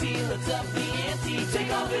vigilante. Let's up the ante.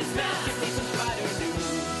 Take off his mask. Give me some spider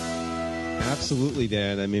news. Absolutely,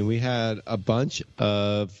 Dan. I mean, we had a bunch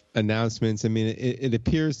of announcements. I mean, it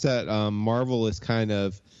appears that Marvel is kind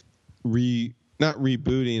of not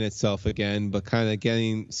rebooting itself again, but kind of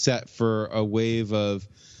getting set for a wave of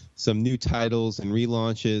some new titles and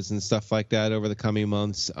relaunches and stuff like that over the coming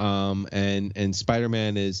months. And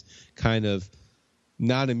Spider-Man is kind of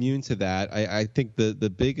not immune to that. I think the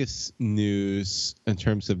biggest news in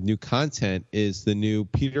terms of new content is the new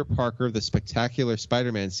Peter Parker, the Spectacular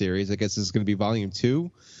Spider-Man series. I guess this is going to be volume 2.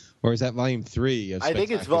 Or is that volume 3? I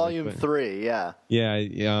think it's volume 3, yeah. Yeah,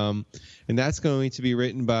 and that's going to be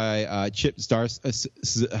written by Chip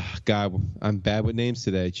Zdarsky. God, I'm bad with names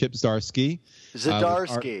today. Chip Zdarsky.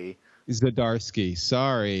 Zdarsky. Zdarsky,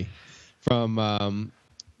 sorry, from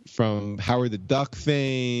Howard the Duck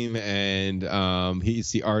fame, and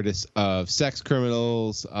he's the artist of Sex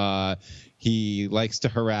Criminals. He likes to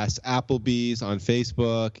harass Applebee's on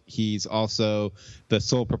Facebook. He's also the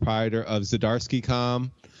sole proprietor of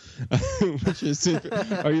Zdarsky.com. Which is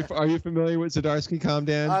are you familiar with Zdarsky.com,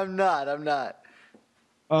 Dan? I'm not.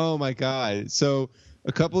 Oh my God! So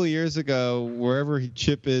a couple of years ago, wherever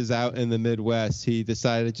Chip is out in the Midwest, he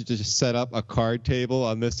decided to just set up a card table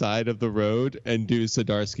on the side of the road and do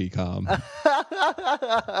Zdarsky.com.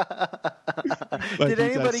 Did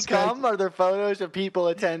anybody come? Are there photos of people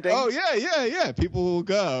attending? Oh yeah. People will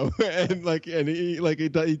go, and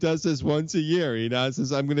he does this once a year. He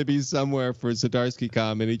announces, "I'm going to be somewhere for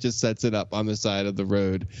Zdarsky.com," and he just sets it up on the side of the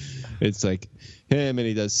road. It's like him, and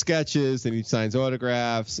he does sketches, and he signs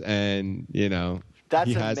autographs, and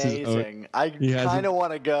That's amazing. I kind of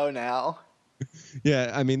want to go now.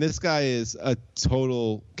 Yeah, I mean, this guy is a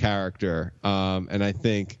total character, and I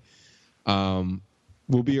think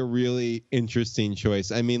will be a really interesting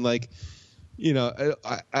choice. I mean, I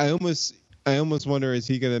almost wonder, is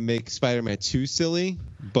he going to make Spider-Man too silly?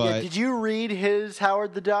 But yeah, did you read his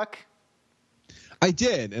Howard the Duck? I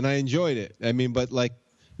did, and I enjoyed it. I mean, but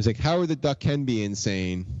it's like Howard the Duck can be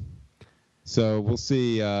insane. So we'll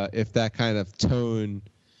see if that kind of tone.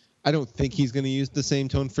 I don't think he's going to use the same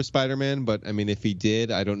tone for Spider-Man, but I mean, if he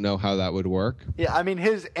did, I don't know how that would work. Yeah, I mean,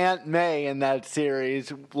 his Aunt May in that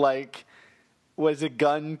series, was a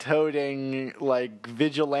gun-toting,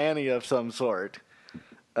 vigilante of some sort.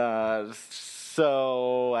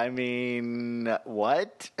 So, I mean,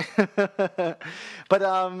 what? But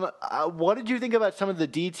what did you think about some of the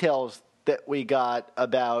details that we got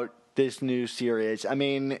about this new series? I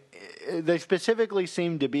mean, they specifically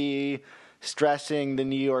seem to be stressing the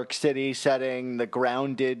New York City setting, the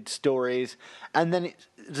grounded stories, and then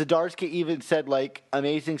Zdarsky even said,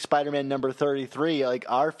 Amazing Spider-Man number 33,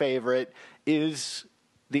 our favorite, is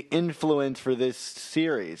the influence for this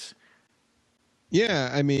series. Yeah,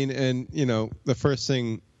 I mean, and the first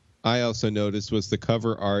thing I also noticed was the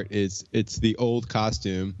cover art it's the old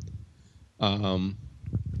costume.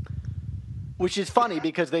 Which is funny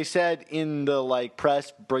because they said in the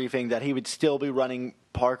press briefing that he would still be running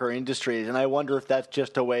Parker Industries, and I wonder if that's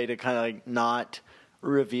just a way to kind of not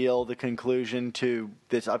reveal the conclusion to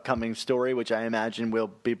this upcoming story, which I imagine will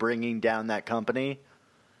be bringing down that company.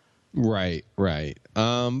 Right.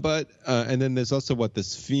 But and then there's also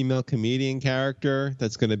this female comedian character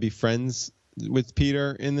that's going to be friends with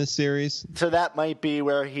Peter in this series. So that might be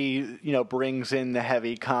where he, brings in the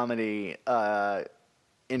heavy comedy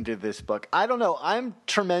into this book. I don't know. I'm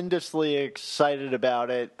tremendously excited about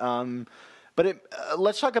it. But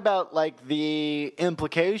let's talk about the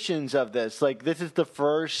implications of this. This is the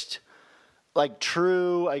first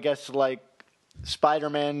true, I guess,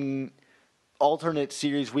 Spider-Man alternate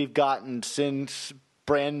series we've gotten since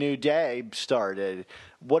Brand New Day started.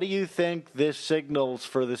 What do you think this signals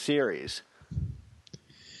for the series?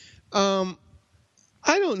 I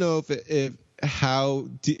don't know if how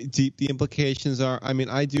deep the implications are. I mean,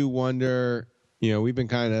 I do wonder, we've been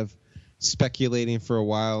kind of speculating for a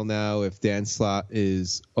while now if Dan Slott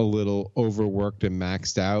is a little overworked and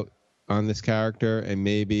maxed out on this character, and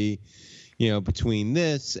maybe, between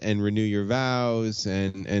this and Renew Your Vows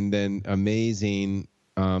and then Amazing,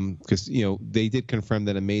 because, they did confirm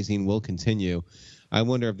that Amazing will continue. I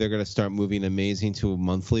wonder if they're going to start moving Amazing to a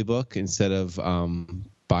monthly book instead of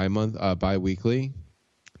bi-weekly.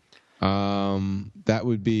 That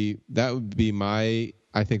would be my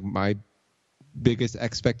biggest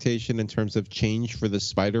expectation in terms of change for the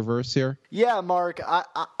Spider-Verse here. Yeah, Mark,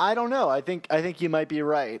 I don't know. I think you might be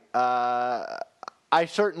right. I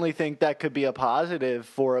certainly think that could be a positive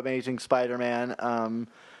for Amazing Spider-Man.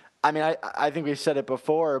 I mean, I think we've said it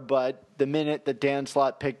before, but the minute that Dan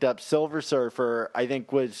Slott picked up Silver Surfer, I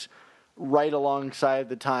think was right alongside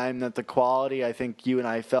the time that the quality I think you and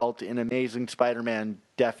I felt in Amazing Spider-Man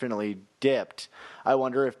definitely dipped. I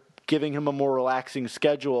wonder if giving him a more relaxing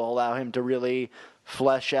schedule will allow him to really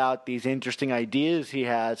flesh out these interesting ideas he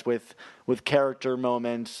has with character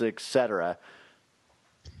moments, etc.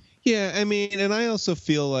 Yeah, I mean, and I also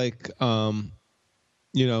feel like, I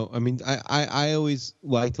always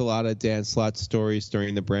liked a lot of Dan Slott's stories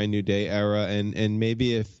during the Brand New Day era, and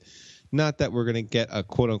maybe if, not that we're going to get a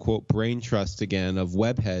quote-unquote brain trust again of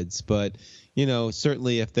webheads, but,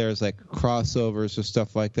 certainly if there's crossovers or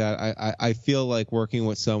stuff like that, I feel like working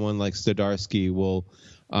with someone like Zdarsky will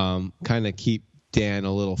kind of keep Dan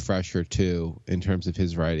a little fresher too in terms of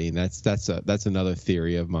his writing. That's another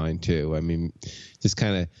theory of mine too. I mean, just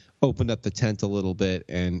kind of opened up the tent a little bit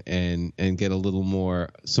and get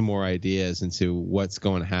some more ideas into what's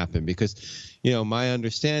going to happen. Because, my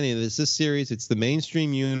understanding is this series, it's the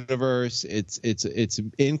mainstream universe. It's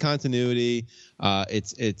in continuity.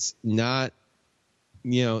 It's not,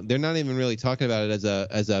 they're not even really talking about it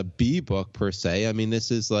as a B book per se. I mean,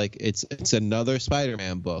 this is like, it's another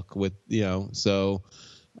Spider-Man book with, so,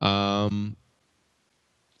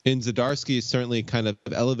 and Zdarsky has certainly kind of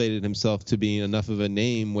elevated himself to being enough of a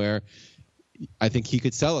name where I think he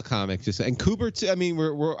could sell a comic. And Kubert, I mean,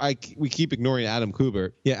 we keep ignoring Adam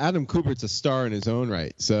Kubert. Yeah, Adam Kubert's a star in his own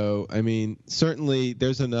right. So, I mean, certainly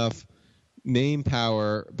there's enough name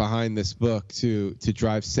power behind this book to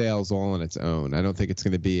drive sales all on its own. I don't think it's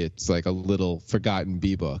going to be like a little forgotten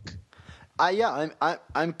B book.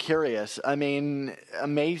 I'm curious. I mean,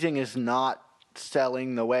 Amazing is not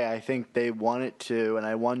selling the way I think they want it to, and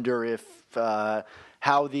I wonder if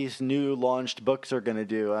how these new launched books are going to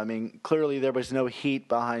do. I mean, clearly there was no heat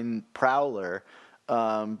behind Prowler,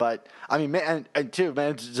 but I mean, man,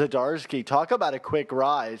 Zdarsky, talk about a quick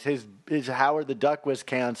rise. His Howard the Duck was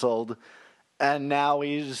canceled, and now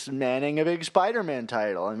he's manning a big Spider-Man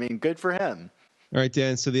title. I mean, good for him. All right,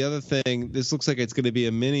 Dan. So the other thing, this looks like it's going to be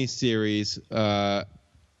a mini series,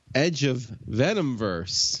 Edge of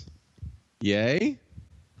Venomverse. Yay?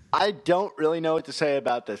 I don't really know what to say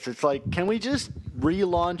about this. It's like, can we just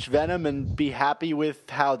relaunch Venom and be happy with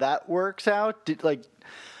how that works out?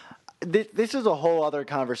 This is a whole other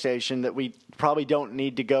conversation that we probably don't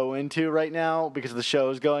need to go into right now because the show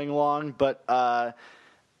is going long. But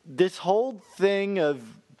this whole thing of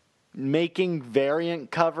making variant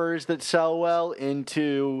covers that sell well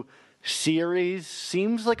into series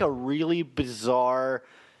seems like a really bizarre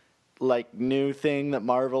new thing that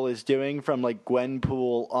Marvel is doing from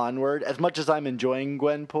Gwenpool onward. As much as I'm enjoying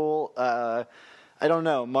Gwenpool, I don't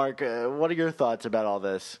know, Mark. What are your thoughts about all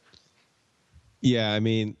this? Yeah, I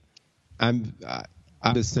mean, I'm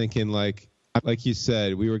just thinking like you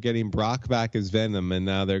said, we were getting Brock back as Venom, and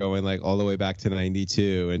now they're going all the way back to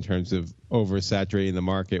 92 in terms of oversaturating the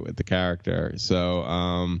market with the character. So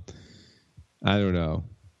I don't know.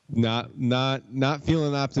 Not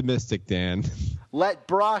feeling optimistic, Dan. Let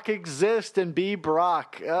Brock exist and be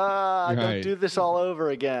Brock. Right. Don't do this all over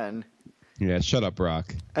again. Yeah, shut up,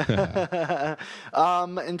 Brock. In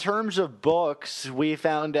terms of books, we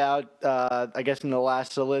found out, I guess in the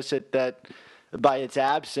last solicit, that by its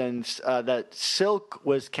absence, that Silk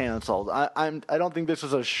was canceled. I don't think this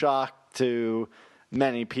was a shock to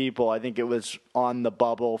many people. I think it was on the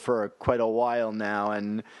bubble for quite a while now,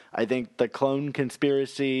 and I think the Clone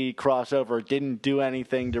Conspiracy crossover didn't do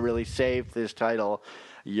anything to really save this title.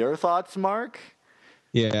 Your thoughts, Mark?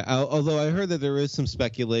 Yeah, although I heard that there is some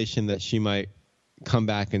speculation that she might come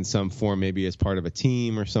back in some form, maybe as part of a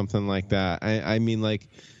team or something like that. I mean,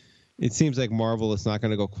 it seems like Marvel is not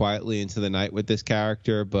going to go quietly into the night with this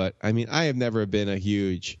character, but I mean, I have never been a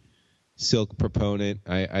huge Silk proponent.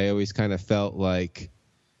 I always kind of felt like,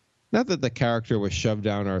 not that the character was shoved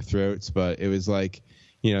down our throats, but it was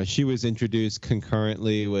she was introduced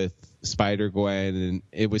concurrently with Spider-Gwen, and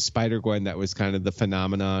it was Spider-Gwen that was kind of the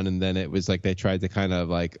phenomenon, and then it was they tried to kind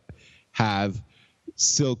of have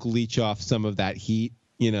Silk leech off some of that heat,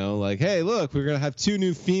 hey, look, we're going to have 2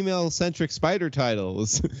 new female-centric Spider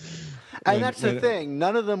titles. And that's the thing.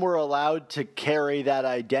 None of them were allowed to carry that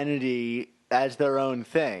identity as their own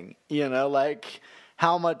thing.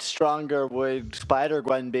 How much stronger would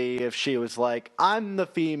Spider-Gwen be if she was I'm the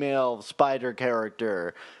female Spider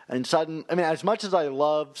character? And as much as I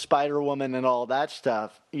love Spider-Woman and all that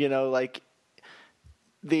stuff,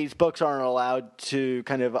 these books aren't allowed to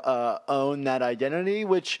kind of own that identity,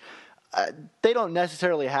 which they don't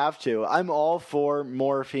necessarily have to. I'm all for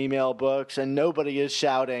more female books, and nobody is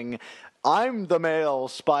shouting, I'm the male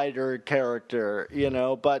Spider character,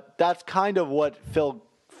 but that's kind of what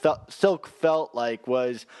Silk felt like,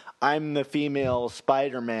 was I'm the female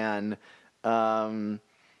Spider-Man, but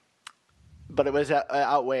it was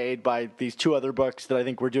outweighed by these 2 other books that I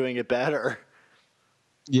think were doing it better.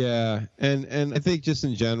 Yeah, and I think just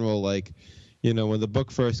in general, when the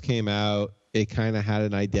book first came out, it kind of had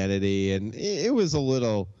an identity, and it was a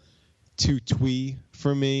little too twee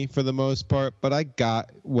for me for the most part, but I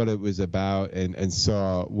got what it was about and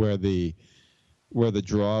saw where the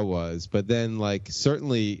draw was. But then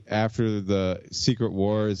certainly after the Secret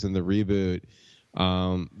Wars and the reboot,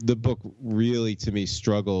 the book really to me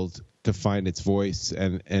struggled to find its voice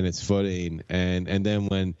and its footing, and then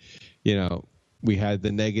when we had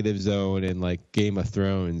the Negative Zone and Game of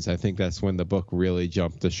Thrones, I think that's when the book really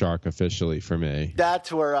jumped the shark officially for me.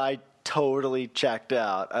 That's where I totally checked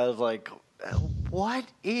out. I was like, what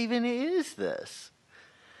even is this?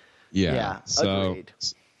 Yeah. Agreed.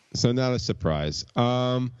 So not a surprise.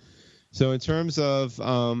 So in terms of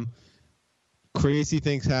crazy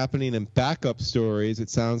things happening and backup stories, it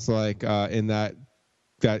sounds like in that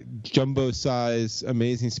jumbo-size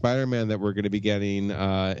Amazing Spider-Man that we're going to be getting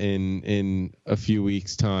in a few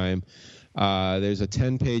weeks' time, there's a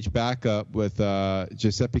 10-page backup with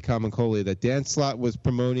Giuseppe Camuncoli that Dan Slott was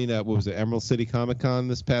promoting at, Emerald City Comic-Con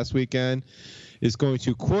this past weekend, is going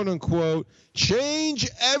to, quote-unquote, change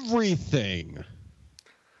everything.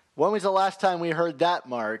 When was the last time we heard that,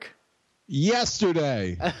 Mark?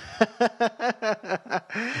 Yesterday.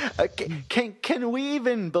 Can we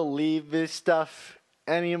even believe this stuff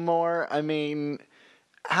anymore? I mean,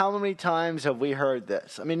 how many times have we heard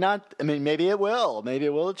this? Maybe it will. Maybe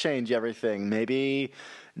it will change everything. Maybe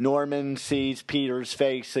Norman sees Peter's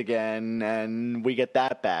face again and we get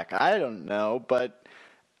that back. I don't know, but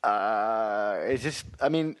it's just,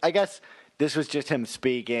 I guess this was just him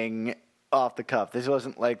speaking off the cuff. This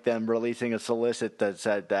wasn't like them releasing a solicit that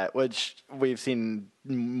said that, which we've seen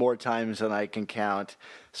more times than I can count.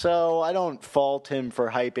 So I don't fault him for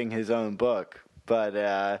hyping his own book.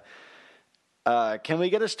 But can we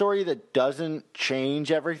get a story that doesn't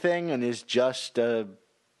change everything and is just a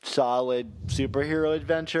solid superhero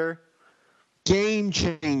adventure? Game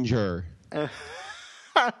changer.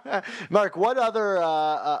 Mark, what other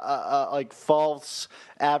like false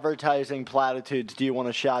advertising platitudes do you want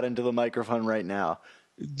to shout into the microphone right now?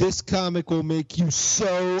 This comic will make you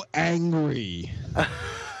so angry.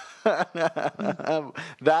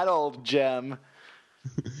 That old gem.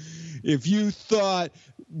 If you thought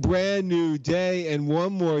Brand New Day and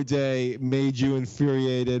One More Day made you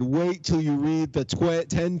infuriated, wait till you read the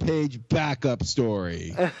 10-page backup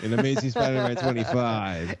story in Amazing Spider-Man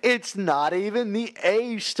 25. It's not even the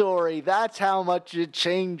A story. That's how much it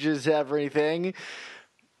changes everything.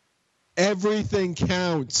 Everything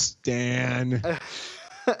counts, Dan.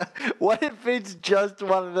 What if it's just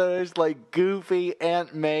one of those like goofy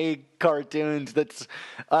Aunt May cartoons that's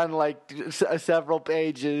on like several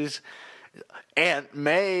pages? Aunt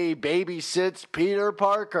May babysits Peter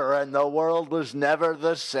Parker and the world was never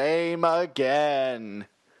the same again.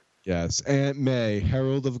 Yes, Aunt May,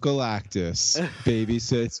 Herald of Galactus,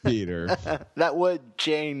 babysits Peter. That would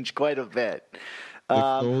change quite a bit.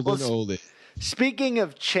 Oldie. Speaking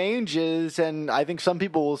of changes, and I think some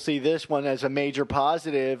people will see this one as a major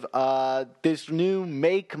positive, this new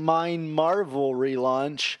Make Mine Marvel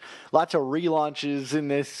relaunch. Lots of relaunches in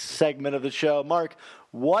this segment of the show. Mark,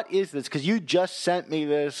 what is this? Because you just sent me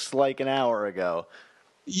this like an hour ago.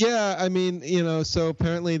 Yeah, so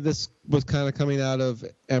apparently this was kind of coming out of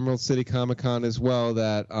Emerald City Comic-Con as well,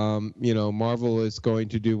 that, Marvel is going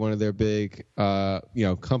to do one of their big,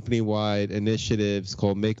 company-wide initiatives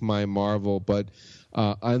called Make My Marvel, but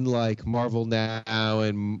unlike Marvel Now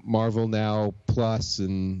and Marvel Now Plus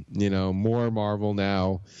and, more Marvel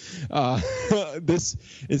Now, this,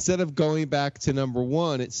 instead of going back to number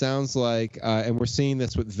one, it sounds like, and we're seeing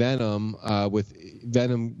this with Venom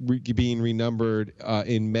being renumbered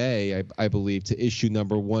in May, I believe, to issue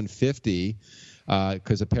number 150,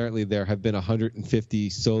 because apparently there have been 150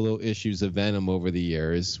 solo issues of Venom over the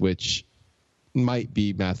years, which might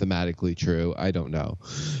be mathematically true. I don't know.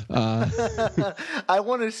 I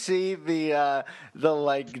want to see the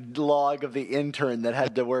log of the intern that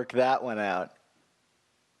had to work that one out.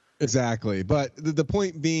 Exactly. But the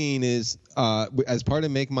point being is, as part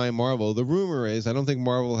of Make My Marvel, the rumor is, I don't think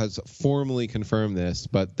Marvel has formally confirmed this,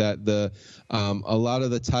 but that a lot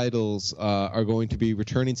of the titles are going to be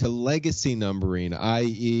returning to legacy numbering,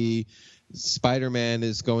 i.e., Spider-Man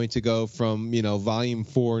is going to go from, volume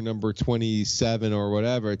 4, number 27 or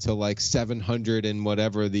whatever to like 700 and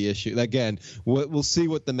whatever the issue. Again, we'll see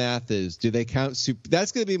what the math is. Do they count?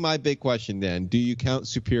 That's going to be my big question then. Do you count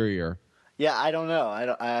Superior? Yeah, I don't know.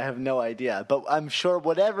 I have no idea. But I'm sure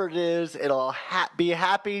whatever it is, it'll be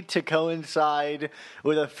happy to coincide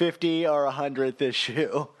with a 50 or 100th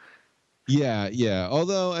issue. Yeah.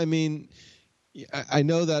 Although, I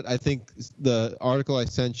know that I think the article I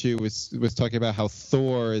sent you was talking about how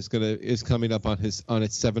Thor is coming up on its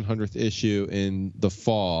 700th issue in the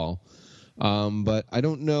fall, but I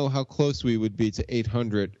don't know how close we would be to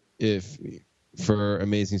 800 for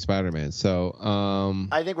Amazing Spider-Man. So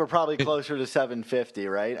I think we're probably closer to 750,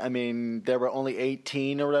 right? There were only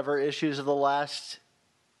 18 or whatever issues of the last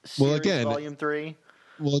series, volume 3.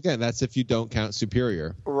 Well, again, that's if you don't count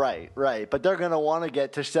Superior. Right. But they're going to want to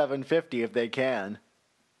get to 750 if they can.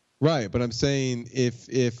 Right, but I'm saying if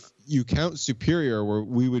you count Superior,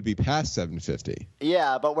 we would be past 750.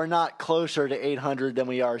 Yeah, but we're not closer to 800 than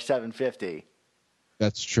we are 750.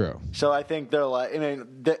 That's true. So I think they're like,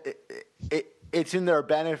 it's in their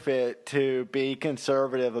benefit to be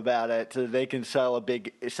conservative about it so they can sell a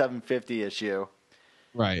big 750 issue.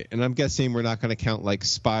 Right, and I'm guessing we're not going to count like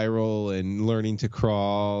Spiral and Learning to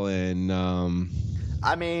Crawl and.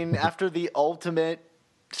 I mean, after the Ultimate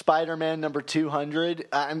Spider-Man number 200,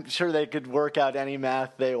 I'm sure they could work out any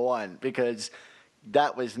math they want because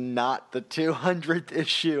that was not the 200th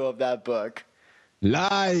issue of that book.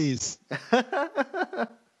 Lies.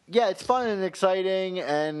 Yeah, it's fun and exciting,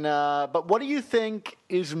 and but what do you think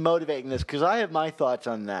is motivating this? Because I have my thoughts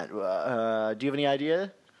on that. Do you have any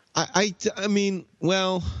idea? I mean,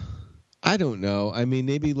 well, I don't know. I mean,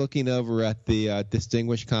 maybe looking over at the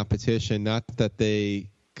distinguished competition, not that they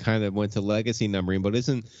kind of went to legacy numbering, but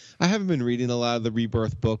I haven't been reading a lot of the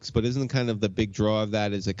Rebirth books, but isn't kind of the big draw of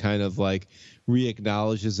that is it kind of like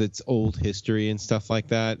re-acknowledges its old history and stuff like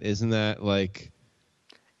that? Isn't that like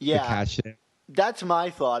the catch there? That's my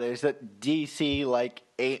thought, is that DC like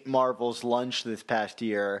ate Marvel's lunch this past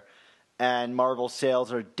year, and Marvel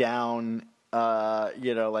sales are down,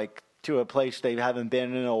 like to a place they haven't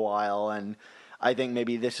been in a while, and I think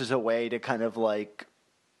maybe this is a way to kind of like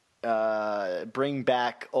bring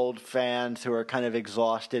back old fans who are kind of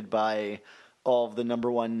exhausted by all of the number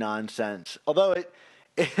one nonsense. Although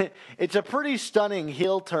it's a pretty stunning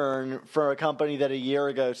heel turn for a company that a year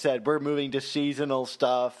ago said we're moving to seasonal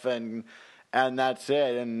stuff and that's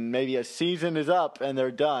it, and maybe a season is up and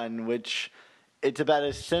they're done, which it's about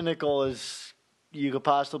as cynical as you could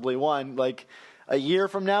possibly want. Like a year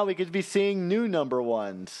from now, we could be seeing new number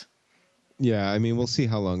ones. Yeah, I mean, we'll see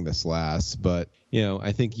how long this lasts, but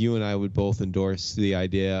I think you and I would both endorse the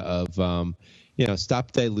idea of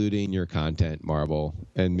stop diluting your content, Marvel,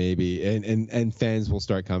 and maybe and fans will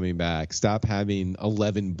start coming back. Stop having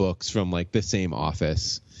 11 books from like the same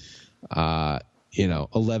office.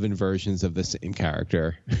 11 versions of the same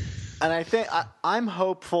character. And I think I'm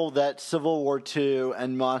hopeful that Civil War II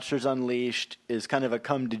and Monsters Unleashed is kind of a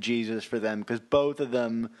come to Jesus for them, because both of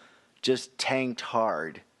them just tanked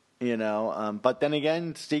hard, But then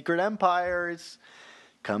again, Secret Empire is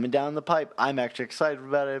coming down the pipe. I'm actually excited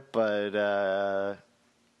about it, but I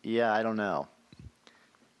don't know.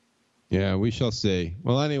 Yeah, we shall see.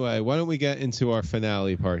 Well, anyway, why don't we get into our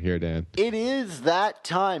finale part here, Dan? It is that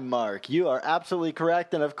time, Mark. You are absolutely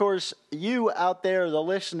correct. And, of course, you out there, the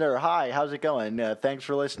listener, hi, how's it going? Thanks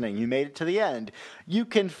for listening. You made it to the end. You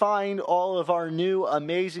can find all of our new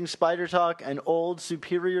Amazing Spider Talk and old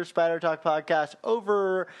Superior Spider Talk podcasts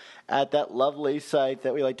over at that lovely site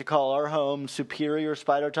that we like to call our home,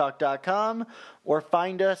 superiorspidertalk.com, or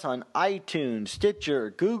find us on iTunes, Stitcher,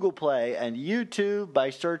 Google Play, and YouTube by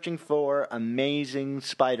searching for Amazing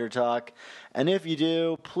Spider Talk. And if you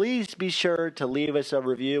do, please be sure to leave us a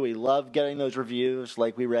review. We love getting those reviews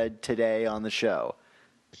like we read today on the show.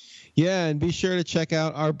 Yeah, and be sure to check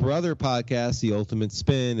out our brother podcast, The Ultimate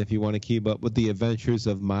Spin, if you want to keep up with the adventures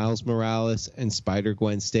of Miles Morales and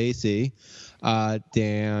Spider-Gwen Stacy.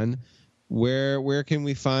 Dan, where can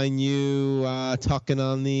we find you talking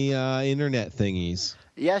on the internet thingies?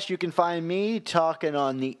 Yes, you can find me talking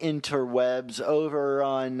on the interwebs over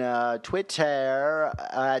on Twitter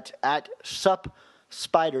at Sup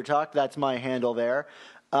Spider Talk. That's my handle there.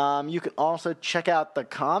 You can also check out the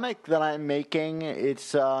comic that I'm making.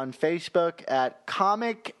 It's on Facebook at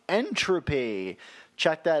Comic Entropy.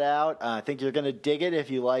 Check that out. I think you're going to dig it if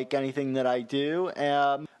you like anything that I do.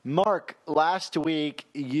 Mark, last week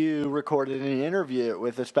you recorded an interview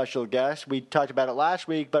with a special guest. We talked about it last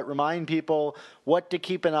week, but remind people what to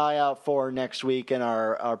keep an eye out for next week in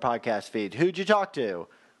our podcast feed. Who'd you talk to?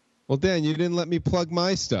 Well, Dan, you didn't let me plug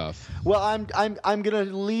my stuff. Well, I'm going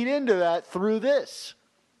to lead into that through this.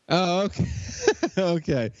 Oh, okay.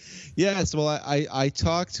 Okay. Yes, well, I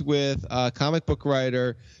talked with comic book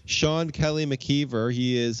writer Sean Kelly McKeever.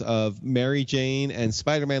 He is of Mary Jane and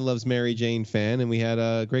Spider-Man Loves Mary Jane fan, and we had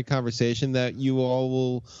a great conversation that you all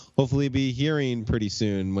will hopefully be hearing pretty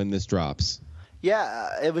soon when this drops.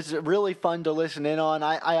 Yeah, it was really fun to listen in on.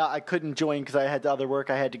 I couldn't join because I had other work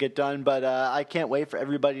I had to get done, but I can't wait for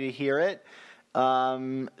everybody to hear it.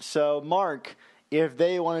 So, Mark, if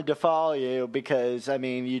they wanted to follow you, because, I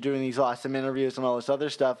mean, you're doing these awesome interviews and all this other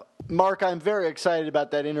stuff. Mark, I'm very excited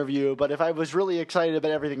about that interview, but if I was really excited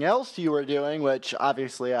about everything else you were doing, which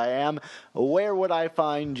obviously I am, where would I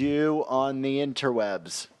find you on the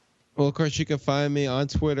interwebs? Well, of course, you can find me on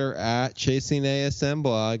Twitter at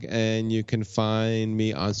ChasingASMblog, and you can find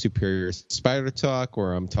me on Superior Spider Talk,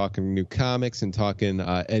 where I'm talking new comics and talking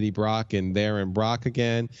Eddie Brock and Darren Brock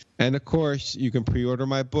again. And, of course, you can pre-order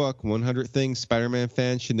my book, 100 Things Spider-Man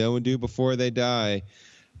Fans Should Know and Do Before They Die.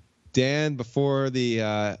 Dan, before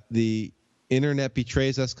the internet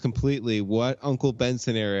betrays us completely, what Uncle Ben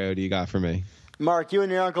scenario do you got for me? Mark, you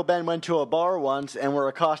and your Uncle Ben went to a bar once and were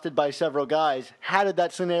accosted by several guys. How did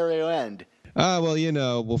that scenario end?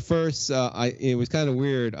 Well, first, it was kind of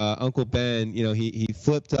weird. Uncle Ben, he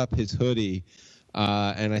flipped up his hoodie,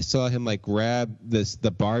 and I saw him like grab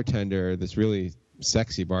the bartender, this really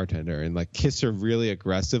sexy bartender, and like kiss her really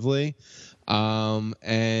aggressively.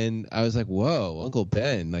 And I was like, whoa, Uncle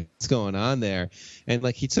Ben, like what's going on there? And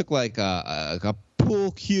like he took like a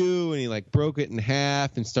pool cue and he like broke it in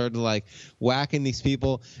half and started like whacking these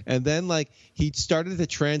people, and then like he started to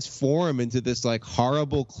transform into this like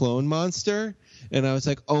horrible clone monster, and I was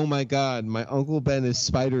like, oh my god, my Uncle Ben is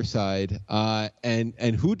Spider-Side,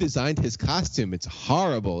 and who designed his costume? It's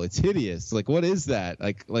horrible, it's hideous, like what is that?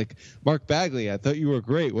 Like Mark Bagley, I thought you were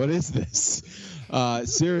great, what is this?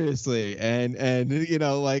 Seriously. And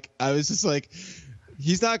like I was just like,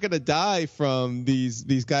 he's not going to die from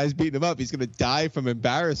these guys beating him up. He's going to die from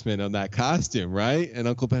embarrassment on that costume, right? And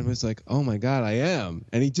Uncle Ben was like, oh, my God, I am.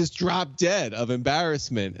 And he just dropped dead of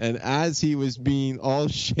embarrassment. And as he was being all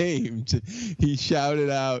shamed, he shouted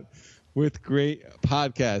out, with great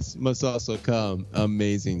podcasts must also come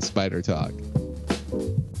amazing Spider Talk.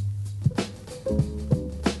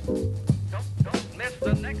 Don't miss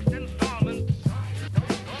the next installment.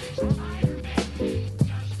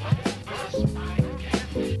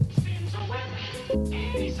 Spider-Man spins a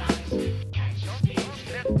web.